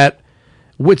very wet.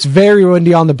 It's very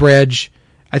windy on the bridge.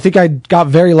 I think I got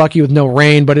very lucky with no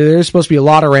rain, but there is supposed to be a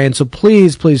lot of rain, so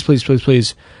please, please, please, please,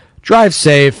 please, drive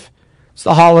safe. It's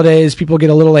the holidays. People get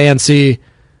a little antsy.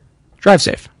 Drive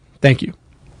safe. Thank you.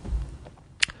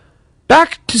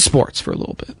 Back to sports for a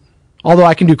little bit. Although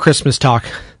I can do Christmas talk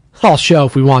all show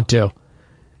if we want to,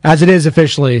 as it is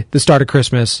officially the start of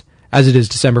Christmas, as it is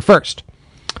December 1st.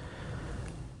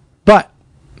 But,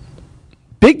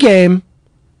 big game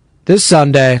this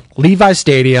Sunday, Levi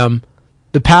Stadium.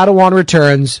 The Padawan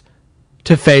returns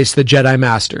to face the Jedi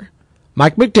Master.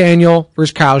 Mike McDaniel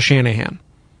versus Kyle Shanahan.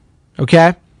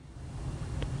 Okay?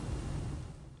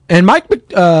 And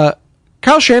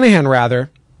Kyle Shanahan,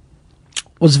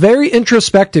 was very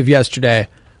introspective yesterday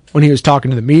when he was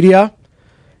talking to the media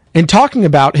and talking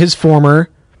about his former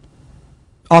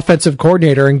offensive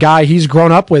coordinator and guy he's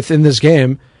grown up with in this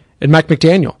game, and Mike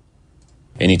McDaniel.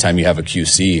 Anytime you have a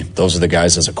QC, those are the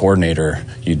guys as a coordinator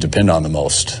you depend on the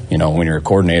most. You know, when you're a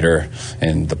coordinator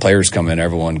and the players come in,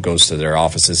 everyone goes to their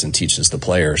offices and teaches the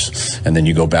players. And then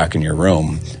you go back in your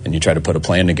room and you try to put a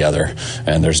plan together.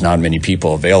 And there's not many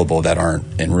people available that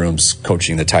aren't in rooms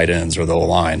coaching the tight ends or the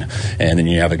O-line. And then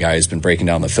you have a guy who's been breaking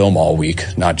down the film all week,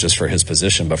 not just for his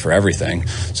position, but for everything.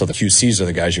 So the QCs are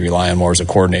the guys you rely on more as a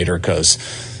coordinator because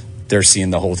they're seeing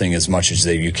the whole thing as much as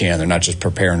you can. They're not just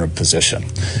preparing a position.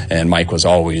 And Mike was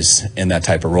always in that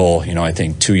type of role. You know, I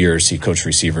think 2 years he coached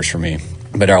receivers for me.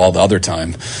 But all the other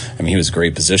time, I mean, he was a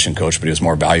great position coach, but he was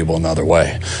more valuable in the other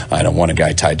way. I don't want a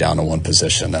guy tied down to one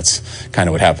position. That's kind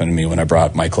of what happened to me when I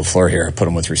brought Mike LaFleur here. I put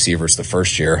him with receivers the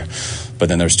first year, but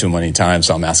then there's too many times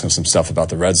so I'm asking some stuff about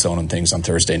the red zone and things on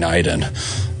Thursday night, and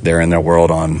they're in their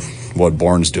world on what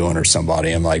Bourne's doing or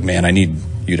somebody. I'm like, man, I need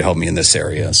you to help me in this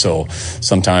area. So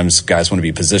sometimes guys want to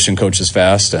be position coaches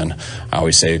fast, and I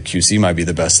always say QC might be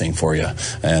the best thing for you,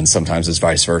 and sometimes it's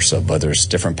vice versa, but there's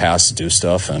different paths to do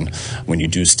stuff, and when you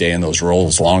do stay in those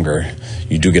roles longer,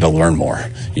 you do get to learn more.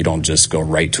 You don't just go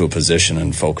right to a position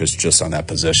and focus just on that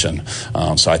position.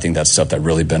 So I think that's stuff that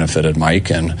really benefited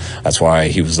Mike, and that's why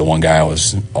he was the one guy I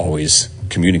was always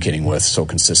communicating with so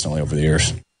consistently over the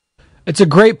years. It's a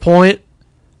great point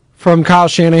from Kyle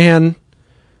Shanahan.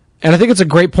 And I think it's a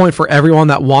great point for everyone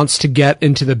that wants to get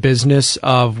into the business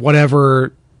of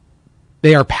whatever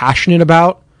they are passionate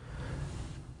about.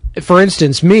 For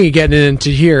instance, me getting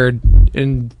into here,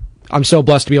 and I'm so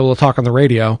blessed to be able to talk on the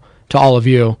radio to all of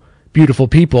you beautiful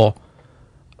people.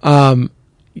 I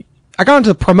got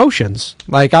into promotions.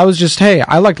 Like, I was just, hey,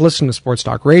 I like listening to sports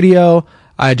talk radio.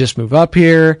 I just moved up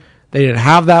here. They didn't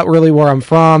have that really where I'm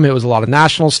from. It was a lot of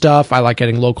national stuff. I like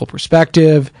getting local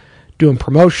perspective, doing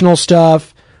promotional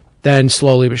stuff. Then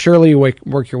slowly but surely you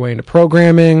work your way into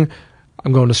programming.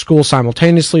 I'm going to school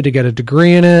simultaneously to get a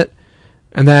degree in it.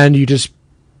 And then you just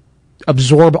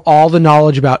absorb all the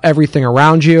knowledge about everything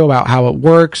around you, about how it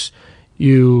works.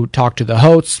 You talk to the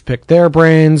hosts, pick their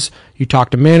brains. You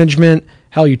talk to management.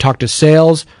 Hell, you talk to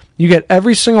sales. You get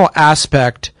every single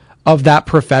aspect of that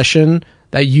profession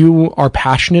that you are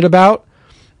passionate about.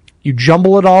 You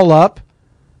jumble it all up,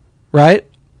 right?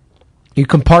 You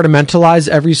compartmentalize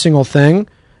every single thing.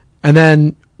 And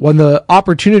then when the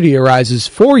opportunity arises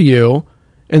for you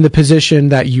in the position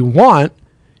that you want,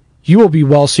 you will be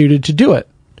well suited to do it.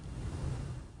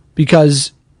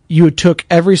 Because you took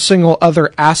every single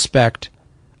other aspect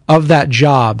of that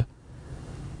job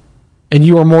and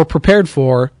you are more prepared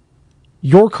for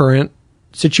your current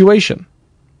situation.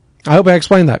 I hope I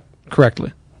explained that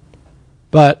correctly.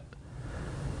 But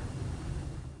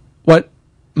what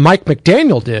Mike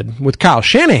McDaniel did with Kyle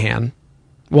Shanahan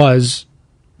was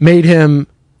made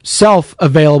himself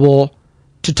available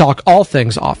to talk all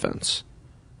things offense,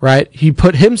 right? He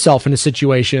put himself in a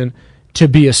situation to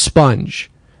be a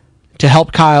sponge, to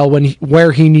help Kyle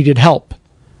where he needed help,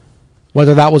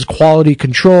 whether that was quality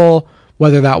control,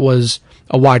 whether that was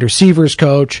a wide receivers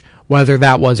coach, whether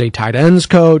that was a tight ends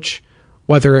coach,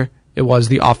 whether it was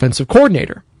the offensive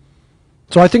coordinator.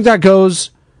 So I think that goes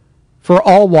for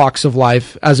all walks of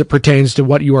life as it pertains to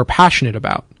what you are passionate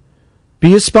about.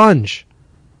 Be a sponge.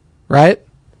 Right?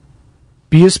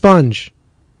 Be a sponge.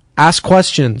 Ask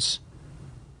questions.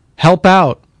 Help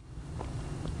out.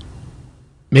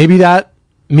 Maybe that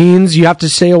means you have to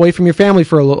stay away from your family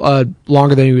for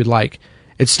longer than you would like.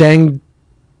 It's staying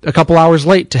a couple hours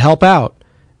late to help out.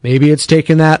 Maybe it's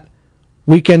taking that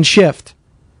weekend shift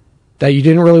that you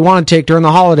didn't really want to take during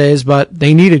the holidays, but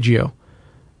they needed you.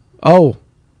 Oh,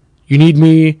 you need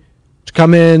me to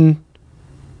come in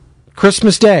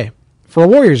Christmas Day for a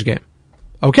Warriors game.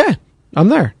 Okay, I'm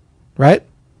there, right?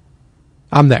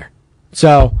 I'm there.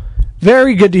 So,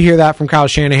 very good to hear that from Kyle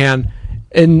Shanahan.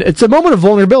 And it's a moment of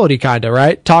vulnerability, kind of,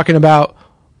 right? Talking about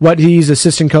what these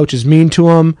assistant coaches mean to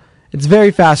him. It's very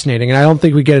fascinating, and I don't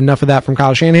think we get enough of that from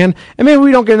Kyle Shanahan. And maybe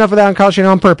we don't get enough of that on Kyle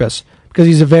Shanahan on purpose, because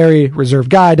he's a very reserved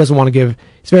guy, doesn't want to give,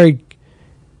 he's very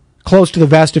close to the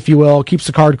vest, if you will, keeps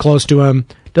the card close to him,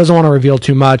 doesn't want to reveal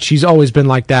too much. He's always been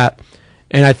like that.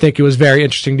 And I think it was very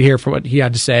interesting to hear from what he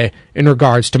had to say in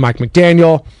regards to Mike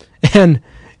McDaniel. And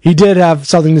he did have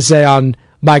something to say on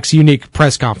Mike's unique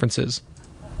press conferences.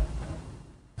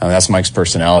 That's Mike's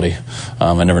personality.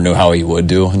 I never knew how he would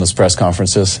do in those press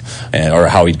conferences or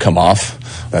how he'd come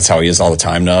off. That's how he is all the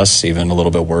time to us, even a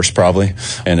little bit worse probably.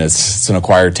 And it's an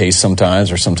acquired taste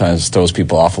sometimes, or sometimes throws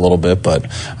people off a little bit, but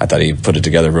I thought he put it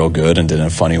together real good and did it in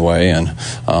a funny way, and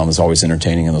was always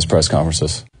entertaining in those press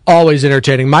conferences. Always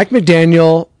entertaining. Mike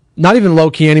McDaniel, not even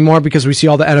low-key anymore because we see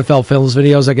all the NFL Films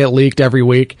videos that get leaked every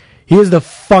week. He is the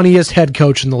funniest head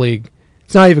coach in the league.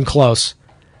 It's not even close.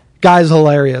 Guy's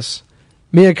hilarious.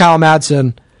 Me and Kyle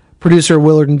Madsen, producer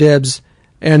Willard and Dibbs,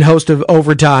 and host of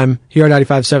Overtime here on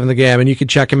 95.7 The Game. And you can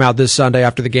check him out this Sunday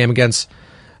after the game against,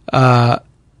 as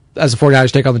the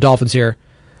 49ers take on the Dolphins here.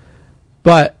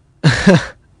 But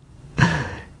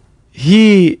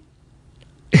he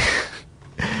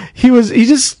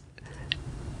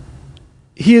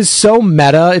is so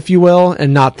meta, if you will,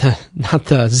 and not the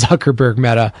Zuckerberg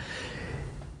meta.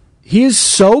 He is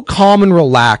so calm and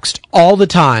relaxed all the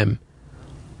time.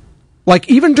 Like,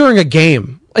 even during a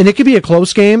game, and it could be a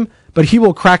close game, but he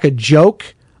will crack a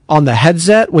joke on the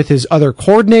headset with his other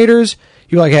coordinators.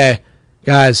 You're like, hey,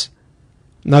 guys,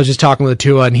 and I was just talking with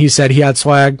Tua, and he said he had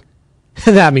swag.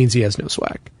 That means he has no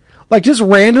swag. Like, just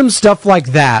random stuff like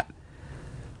that.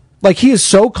 Like, he is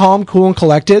so calm, cool, and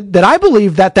collected that I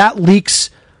believe that leaks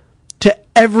to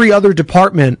every other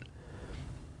department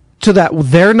so that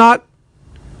they're not,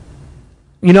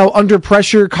 under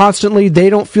pressure constantly. They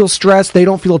don't feel stressed. They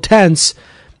don't feel tense.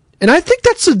 And I think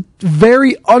that's a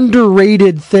very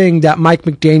underrated thing that Mike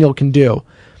McDaniel can do.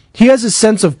 He has a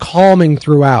sense of calming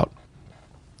throughout.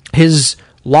 His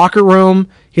locker room,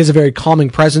 he has a very calming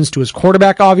presence to his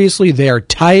quarterback, obviously. They are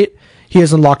tight. He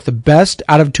has unlocked the best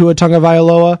out of Tua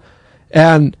Tagovailoa.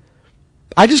 And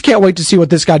I just can't wait to see what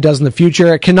this guy does in the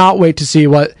future. I cannot wait to see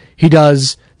what he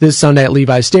does this Sunday at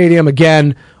Levi's Stadium.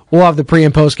 Again, we'll have the pre-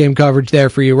 and post-game coverage there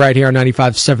for you right here on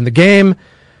 95.7 The Game.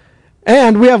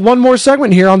 And we have one more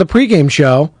segment here on the pregame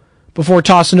show before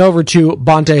tossing over to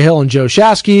Bonte Hill and Joe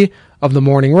Shasky of the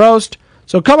Morning Roast.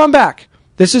 So come on back.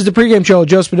 This is the pregame show with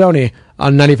Joe Spadoni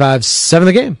on 95.7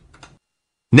 The Game.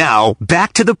 Now,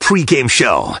 back to the pregame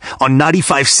show on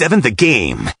 95.7 The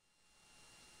Game.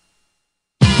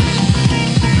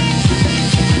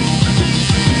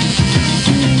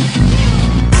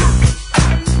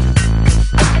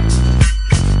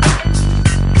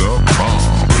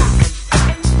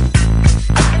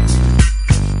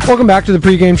 Welcome back to the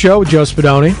pregame show with Joe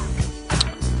Spadoni.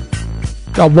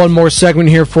 Got one more segment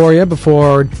here for you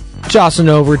before tossing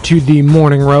over to the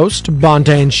Morning Roast, Bonte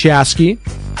and Shasky.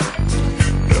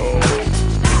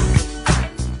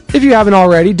 If you haven't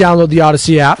already, download the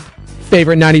Odyssey app.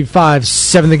 Favorite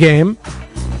 95.7 The Game.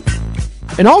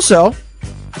 And also,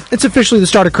 it's officially the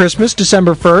start of Christmas,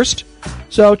 December 1st.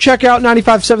 So check out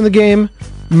 95.7 The Game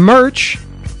merch,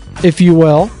 if you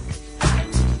will.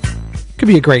 Could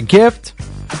be a great gift.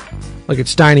 Like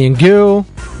it's Steiny and Goo,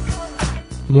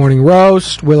 Morning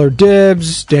Roast, Willard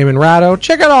Dibbs, Damon Ratto.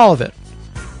 Check out all of it.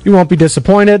 You won't be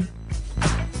disappointed.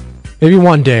 Maybe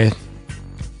one day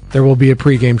there will be a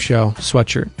pregame show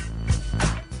sweatshirt.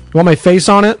 You want my face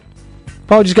on it?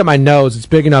 Probably just got my nose. It's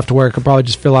big enough to where it could probably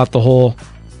just fill out the whole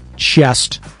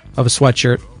chest of a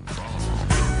sweatshirt.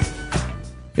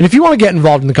 And if you want to get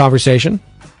involved in the conversation,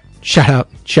 shout out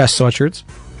chest sweatshirts.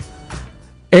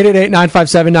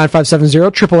 888-957-9570,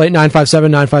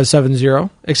 888-957-9570.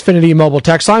 Xfinity mobile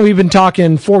text line. We've been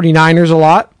talking 49ers a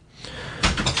lot.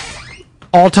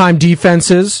 All-time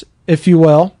defenses, if you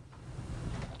will.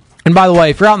 And by the way,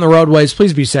 if you're out on the roadways,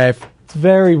 please be safe. It's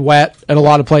very wet at a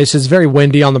lot of places, very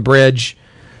windy on the bridge.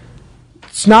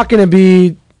 It's not going to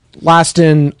be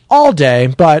lasting all day,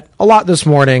 but a lot this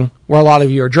morning where a lot of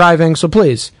you are driving. So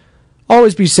please,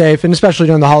 always be safe, and especially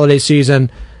during the holiday season,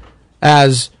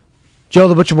 as Joe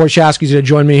the Butcher Boy Shasky is going to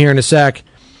join me here in a sec.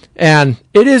 And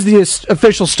it is the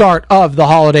official start of the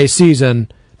holiday season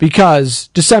because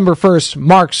December 1st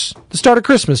marks the start of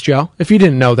Christmas, Joe, if you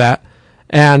didn't know that.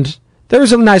 And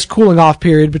there's a nice cooling off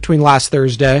period between last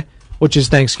Thursday, which is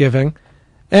Thanksgiving,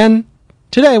 and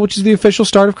today, which is the official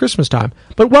start of Christmas time.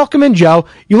 But welcome in, Joe.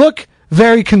 You look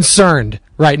very concerned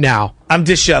right now. I'm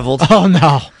disheveled. Oh,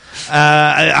 no.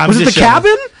 Was it the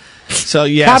cabin? So,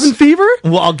 yes. Cabin fever?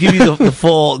 Well, I'll give you the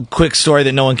full quick story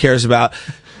that no one cares about.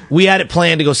 We had it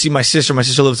planned to go see my sister. My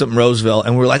sister lives up in Roseville,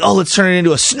 and we were like, oh, let's turn it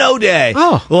into a snow day.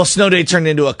 Oh. Well, snow day turned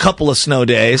into a couple of snow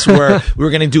days where we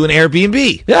were going to do an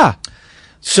Airbnb. Yeah.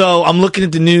 So I'm looking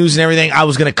at the news and everything. I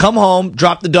was going to come home,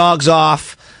 drop the dogs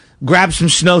off, grab some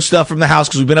snow stuff from the house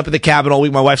because we've been up at the cabin all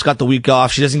week. My wife's got the week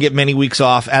off. She doesn't get many weeks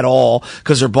off at all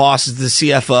because her boss is the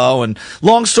CFO. And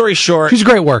long story short, she's a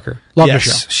great worker. Love the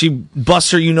show. She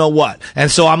busts her you know what.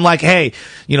 And so I'm like, hey,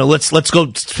 let's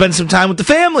go spend some time with the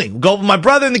family. We'll go with my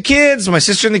brother and the kids, my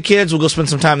sister and the kids. We'll go spend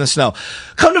some time in the snow.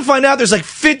 Come to find out, there's like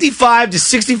 55 to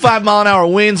 65 mile an hour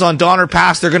winds on Donner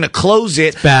Pass. They're going to close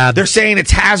it. It's bad. They're saying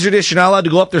it's hazardous. You're not allowed to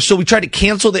go up there. So we tried to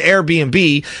cancel the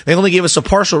Airbnb. They only gave us a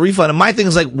partial refund. And my thing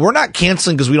is like, we're not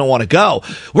canceling because we don't want to go.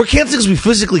 We're canceling because we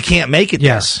physically can't make it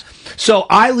there. Yes. So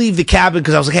I leave the cabin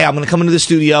because I was like, hey, I'm going to come into the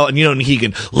studio. And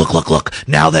Nahegan, look,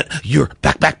 now that you're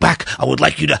back, I would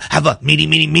like you to have a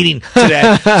meeting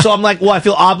today. So I'm like, well, I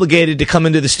feel obligated to come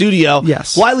into the studio.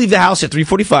 Yes. Well, I leave the house at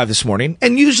 3:45 this morning.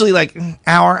 And usually like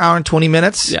hour and 20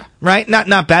 minutes. Yeah. Right? Not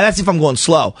bad. That's if I'm going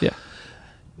slow. Yeah.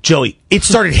 Joey, it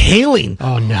started hailing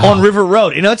no. on River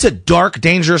Road. It's a dark,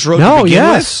 dangerous road to begin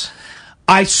with.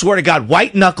 I swear to God,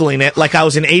 white knuckling it like I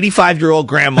was an 85-year-old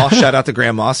grandma. Shout out to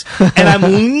grandmas. And I'm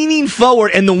leaning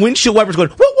forward, and the windshield wipers going,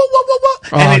 whoa, whoa, whoa, whoa,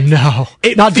 whoa. And no.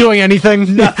 Not doing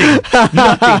anything? Nothing.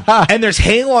 And there's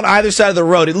hail on either side of the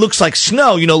road. It looks like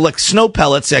snow, like snow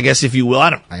pellets, I guess, if you will.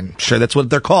 I'm sure that's what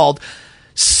they're called.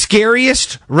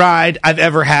 Scariest ride I've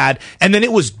ever had. And then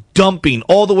it was dumping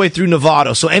all the way through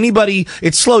Novato. So anybody,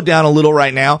 it's slowed down a little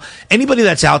right now. Anybody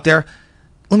that's out there,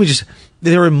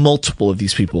 there are multiple of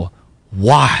these people.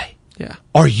 Why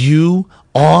are you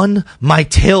on my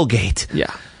tailgate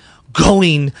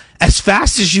going as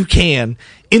fast as you can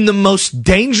in the most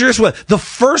dangerous way? The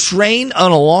first rain in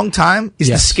a long time is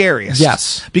the scariest.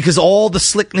 Yes. Because all the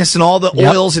slickness and all the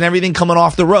oils and everything coming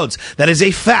off the roads. That is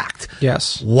a fact.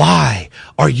 Yes. Why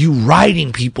are you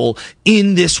riding people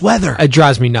in this weather? It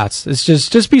drives me nuts. It's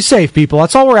just be safe, people.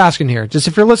 That's all we're asking here. Just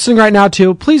if you're listening right now,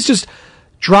 too, please just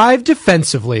drive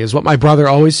defensively, is what my brother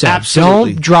always said.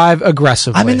 Absolutely. Don't drive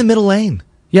aggressively. I'm in the middle lane.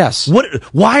 Yes.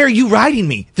 Why are you riding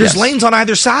me? There's lanes on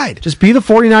either side. Just be the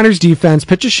 49ers defense,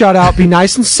 pitch a shutout, be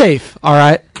nice and safe, all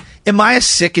right? Am I a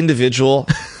sick individual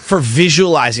for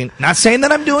visualizing, not saying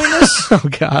that I'm doing this. Oh,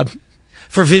 God.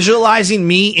 For visualizing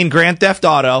me in Grand Theft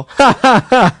Auto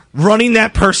running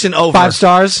that person over. 5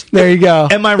 stars. There you go.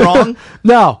 Am I wrong?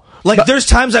 No. There's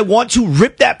times I want to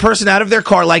rip that person out of their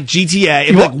car like GTA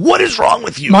and be like, what is wrong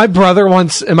with you? My brother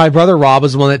Rob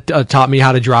was the one that taught me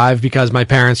how to drive because my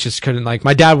parents just couldn't,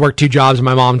 my dad worked 2 jobs and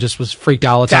my mom just was freaked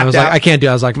out all the time. I was like, I can't do it.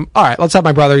 I was like, all right, let's have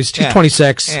my brother. He's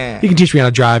 26. He can teach me how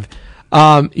to drive.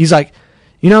 He's like,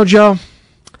 Joe,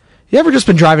 you ever just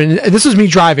been driving? This is me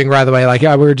driving, by the way. I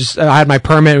had my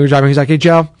permit and we were driving. He's like, hey,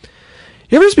 Joe,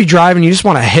 you ever just be driving and you just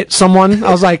want to hit someone? I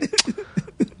was like,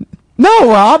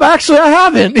 no, Rob, actually, I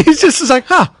haven't. He's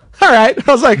like, all right.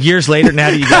 I was like... Years later,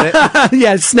 now do you get it?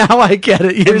 Yes, now I get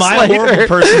it. Am I a horrible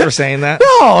person for saying that?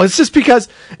 No, it's just because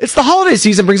it's the holiday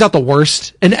season brings out the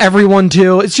worst in everyone,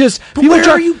 too. It's just... But where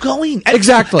are you going?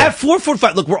 Exactly. At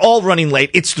 4:45, look, we're all running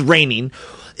late. It's raining.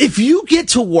 If you get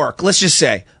to work, let's just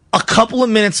say, a couple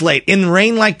of minutes late in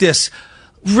rain like this,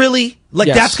 really?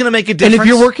 That's going to make a difference? And if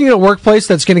you're working at a workplace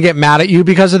that's going to get mad at you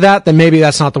because of that, then maybe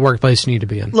that's not the workplace you need to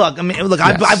be in. Look,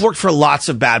 I've worked for lots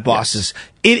of bad bosses.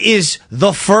 It is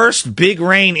the first big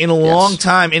rain in a long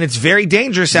time, and it's very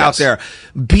dangerous out there.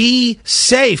 Be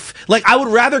safe. I would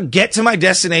rather get to my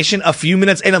destination a few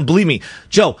minutes, and believe me,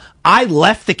 Joe, I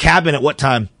left the cabin at what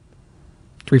time?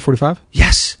 3:45?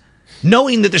 Yes.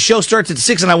 Knowing that the show starts at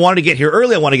 6 and I wanted to get here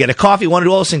early, I want to get a coffee, I want to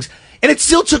do all those things. And it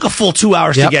still took a full 2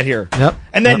 hours to get here. Yep.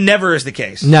 And that never is the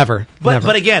case. Never.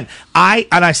 But again, I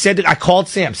called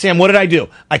Sam. Sam, what did I do?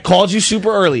 I called you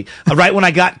super early, right when I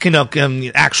got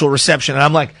actual reception. And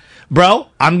I'm like, bro,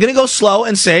 I'm going to go slow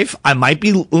and safe. I might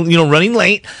be running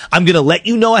late. I'm going to let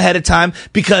you know ahead of time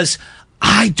because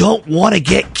I don't want to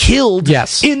get killed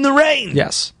in the rain.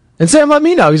 Yes. And Sam let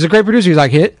me know. He's a great producer. He's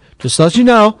like, just to let you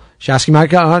know, Shasky might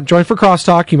join for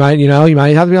crosstalk. You might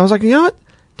have to be. I was like, you know what?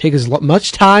 Take as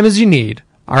much time as you need.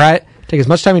 All right? Take as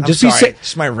much time and just be safe.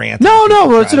 It's my rant.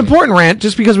 No, it's an important rant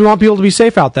just because we want people to be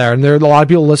safe out there. And there are a lot of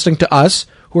people listening to us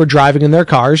who are driving in their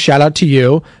cars. Shout out to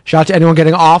you. Shout out to anyone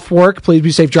getting off work. Please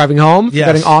be safe driving home. If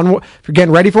you're if you're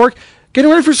getting ready for work, getting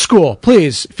ready for school.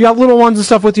 Please, if you have little ones and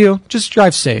stuff with you, just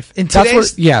drive safe. And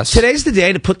today's the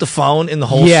day to put the phone in the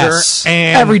holster. Yes.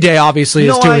 And every day, obviously,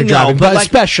 is doing driving, but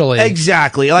especially.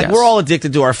 Exactly. We're all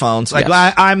addicted to our phones.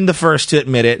 I'm the first to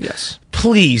admit it. Yes.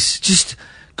 Please, just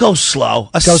go slow.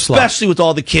 Especially with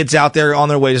all the kids out there on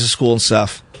their way to school and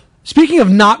stuff. Speaking of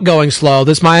not going slow,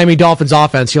 this Miami Dolphins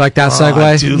offense, you like that segue?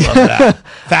 I do love that.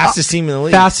 Fastest team in the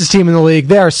league. Fastest team in the league.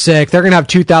 They're sick. They're going to have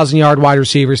 2,000-yard wide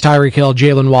receivers, Tyreek Hill,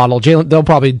 Jalen Waddle. They'll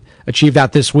probably achieve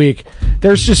that this week.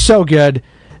 They're just so good.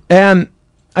 And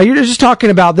you're just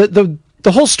talking about the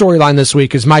whole storyline this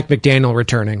week is Mike McDaniel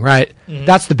returning, right? Mm-hmm.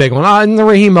 That's the big one. And the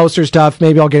Raheem Mostert stuff,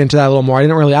 maybe I'll get into that a little more. I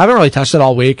haven't really touched it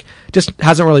all week. Just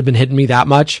hasn't really been hitting me that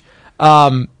much.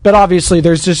 But obviously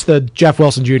there's just the Jeff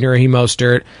Wilson Jr., Raheem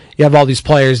Mostert. You have all these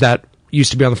players that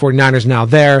used to be on the 49ers now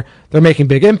they're making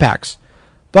big impacts.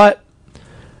 But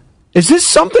is this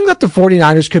something that the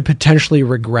 49ers could potentially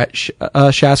regret,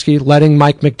 Shasky, letting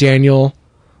Mike McDaniel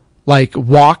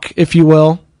walk, if you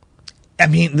will? I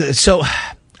mean, so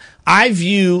I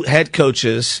view head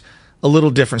coaches a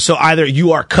little different. So either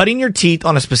you are cutting your teeth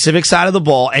on a specific side of the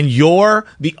ball and you're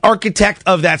the architect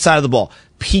of that side of the ball.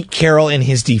 Pete Carroll in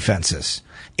his defenses,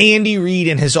 Andy Reid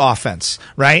in his offense,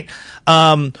 right?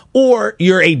 Or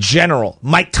you're a general,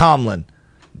 Mike Tomlin,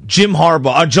 John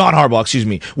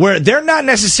Harbaugh, where they're not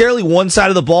necessarily one side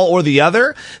of the ball or the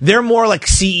other. They're more like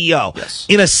CEO. Yes.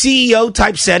 In a CEO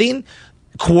type setting,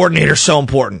 coordinator's so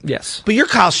important. Yes. But you're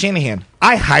Kyle Shanahan.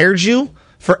 I hired you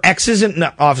for X's and,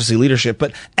 not obviously leadership,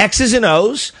 but X's and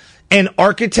O's and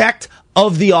architect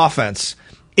of the offense.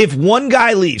 If one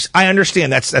guy leaves, I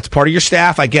understand that's part of your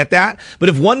staff. I get that. But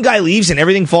if one guy leaves and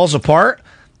everything falls apart,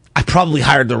 I probably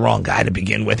hired the wrong guy to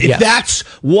begin with. If Yes. that's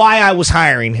why I was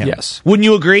hiring him. Yes. Wouldn't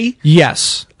you agree?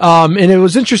 Yes. And it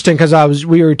was interesting because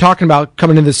we were talking about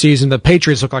coming into the season, the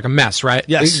Patriots look like a mess, right?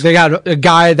 Yes. They got a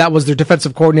guy that was their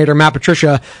defensive coordinator, Matt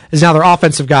Patricia, is now their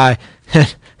offensive guy.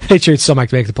 Patriots still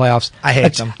might make the playoffs. I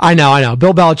hate them. I know.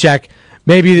 Bill Belichick,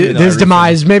 maybe his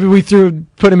demise, maybe we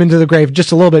put him into the grave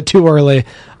just a little bit too early.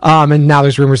 And now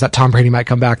there's rumors that Tom Brady might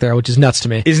come back there, which is nuts to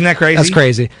me. Isn't that crazy? That's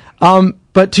crazy.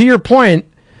 But to your point,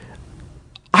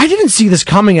 I didn't see this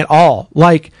coming at all.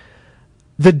 Like,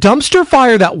 the dumpster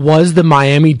fire that was the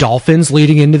Miami Dolphins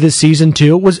leading into this season,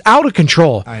 too, was out of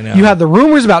control. I know. You had the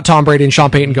rumors about Tom Brady and Sean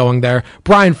Payton going there.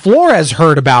 Brian Flores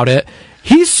heard about it.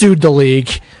 He sued the league.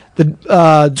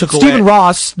 Stephen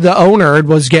Ross, the owner,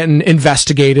 was getting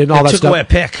investigated and all that stuff. They took away a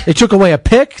pick. They took away a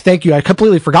pick. Thank you. I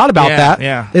completely forgot about that.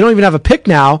 Yeah. They don't even have a pick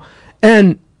now.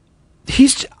 And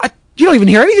you don't even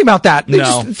hear anything about that.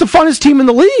 No. It's the funnest team in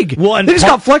the league. Well, and they just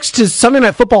got flexed to Sunday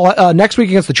Night Football next week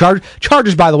against the Chargers.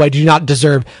 Chargers, by the way, do not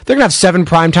deserve. They're going to have 7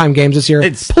 primetime games this year.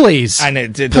 Please. I know.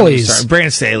 Please. Sorry. Brandon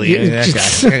Staley.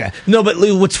 That guy. No, but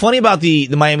what's funny about the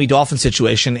Miami Dolphins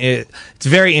situation, it's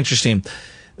very interesting.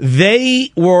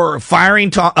 They were firing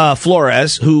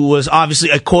Flores, who was obviously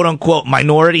a quote-unquote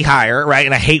minority hire, right?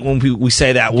 And I hate when we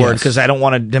say that word because I don't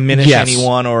want to diminish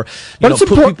anyone or put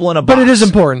people in a box. But it is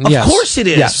important. Of course it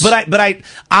is. Yes. But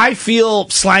I feel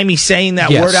slimy saying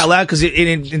that word out loud because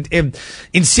it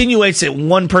insinuates that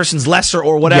one person's lesser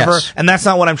or whatever, and that's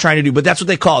not what I'm trying to do. But that's what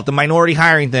they call it, the minority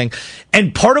hiring thing.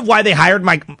 And part of why they hired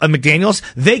Mike McDaniels,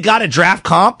 they got a draft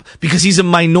comp because he's a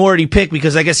minority pick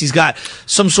because I guess he's got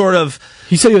some sort of...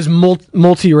 He said he was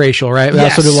multiracial, right?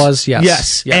 That's what it was?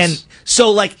 Yes. And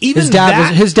so, like, even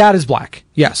his dad is black.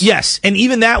 Yes. Yes. And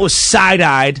even that was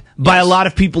side-eyed by a lot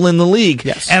of people in the league.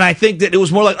 Yes. And I think that it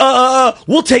was more like,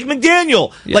 we'll take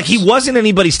McDaniel. Yes. Like, he wasn't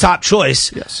anybody's top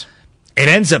choice. Yes. It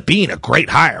ends up being a great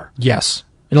hire. Yes.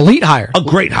 An elite hire. A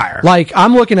great hire. Like,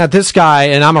 I'm looking at this guy,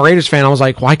 and I'm a Raiders fan. I was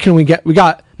like, why couldn't we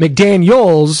got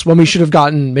McDaniels when we should have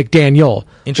gotten McDaniel?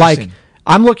 Interesting. Like,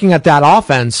 I'm looking at that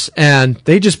offense, and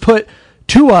they just put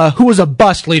Tua, who was a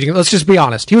bust leading, let's just be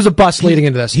honest. He was a bust leading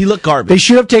into this. He looked garbage. They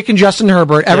should have taken Justin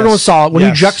Herbert. Everyone saw it. When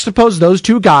you juxtapose those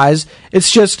two guys,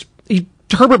 it's just,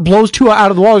 Herbert blows Tua out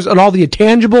of the walls and all the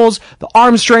intangibles, the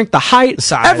arm strength, the height, the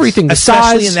size. Everything, the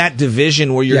Especially size. in that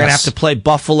division where you're going to have to play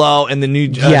Buffalo and the New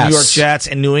York Jets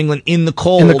and New England in the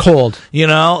cold. In the cold. You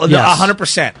know,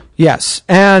 100%. Yes.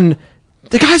 And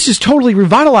the guy's just totally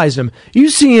revitalized him. You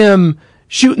see him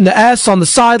shooting the S on the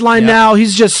sideline now.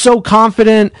 He's just so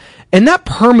confident. And that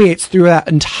permeates through that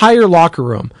entire locker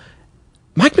room.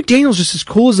 Mike McDaniel's just as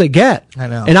cool as they get. I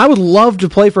know. And I would love to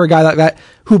play for a guy like that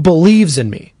who believes in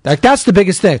me. Like, that's the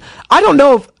biggest thing. I don't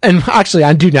know if, and actually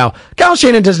I do know, Kyle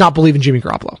Shanahan does not believe in Jimmy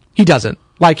Garoppolo. He doesn't.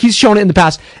 Like, he's shown it in the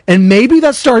past. And maybe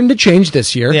that's starting to change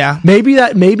this year. Yeah.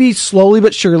 Maybe slowly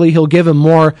but surely he'll give him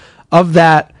more of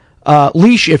that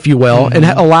leash, if you will, and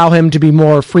allow him to be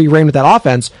more free reign with that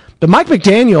offense. But Mike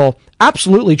McDaniel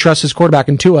absolutely trusts his quarterback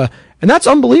in Tua, and that's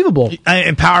unbelievable.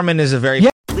 Empowerment is a very...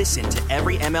 Listen to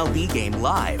every MLB game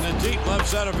live. In the deep left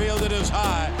center field, it is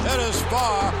high, it is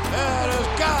far, it is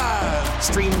gone.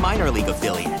 Stream minor league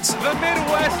affiliates. The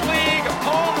Midwest League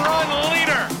home run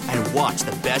leader. And watch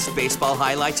the best baseball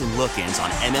highlights and look-ins on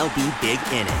MLB Big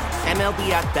Inning.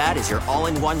 MLB At Bat is your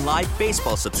all-in-one live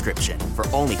baseball subscription for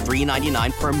only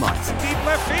 $3.99 per month. Deep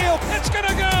left field, it's gonna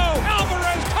go.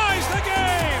 Alvarez ties the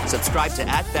game. Subscribe to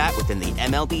At Bat within the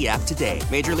MLB app today.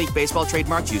 Major League Baseball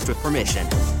trademarks used with permission.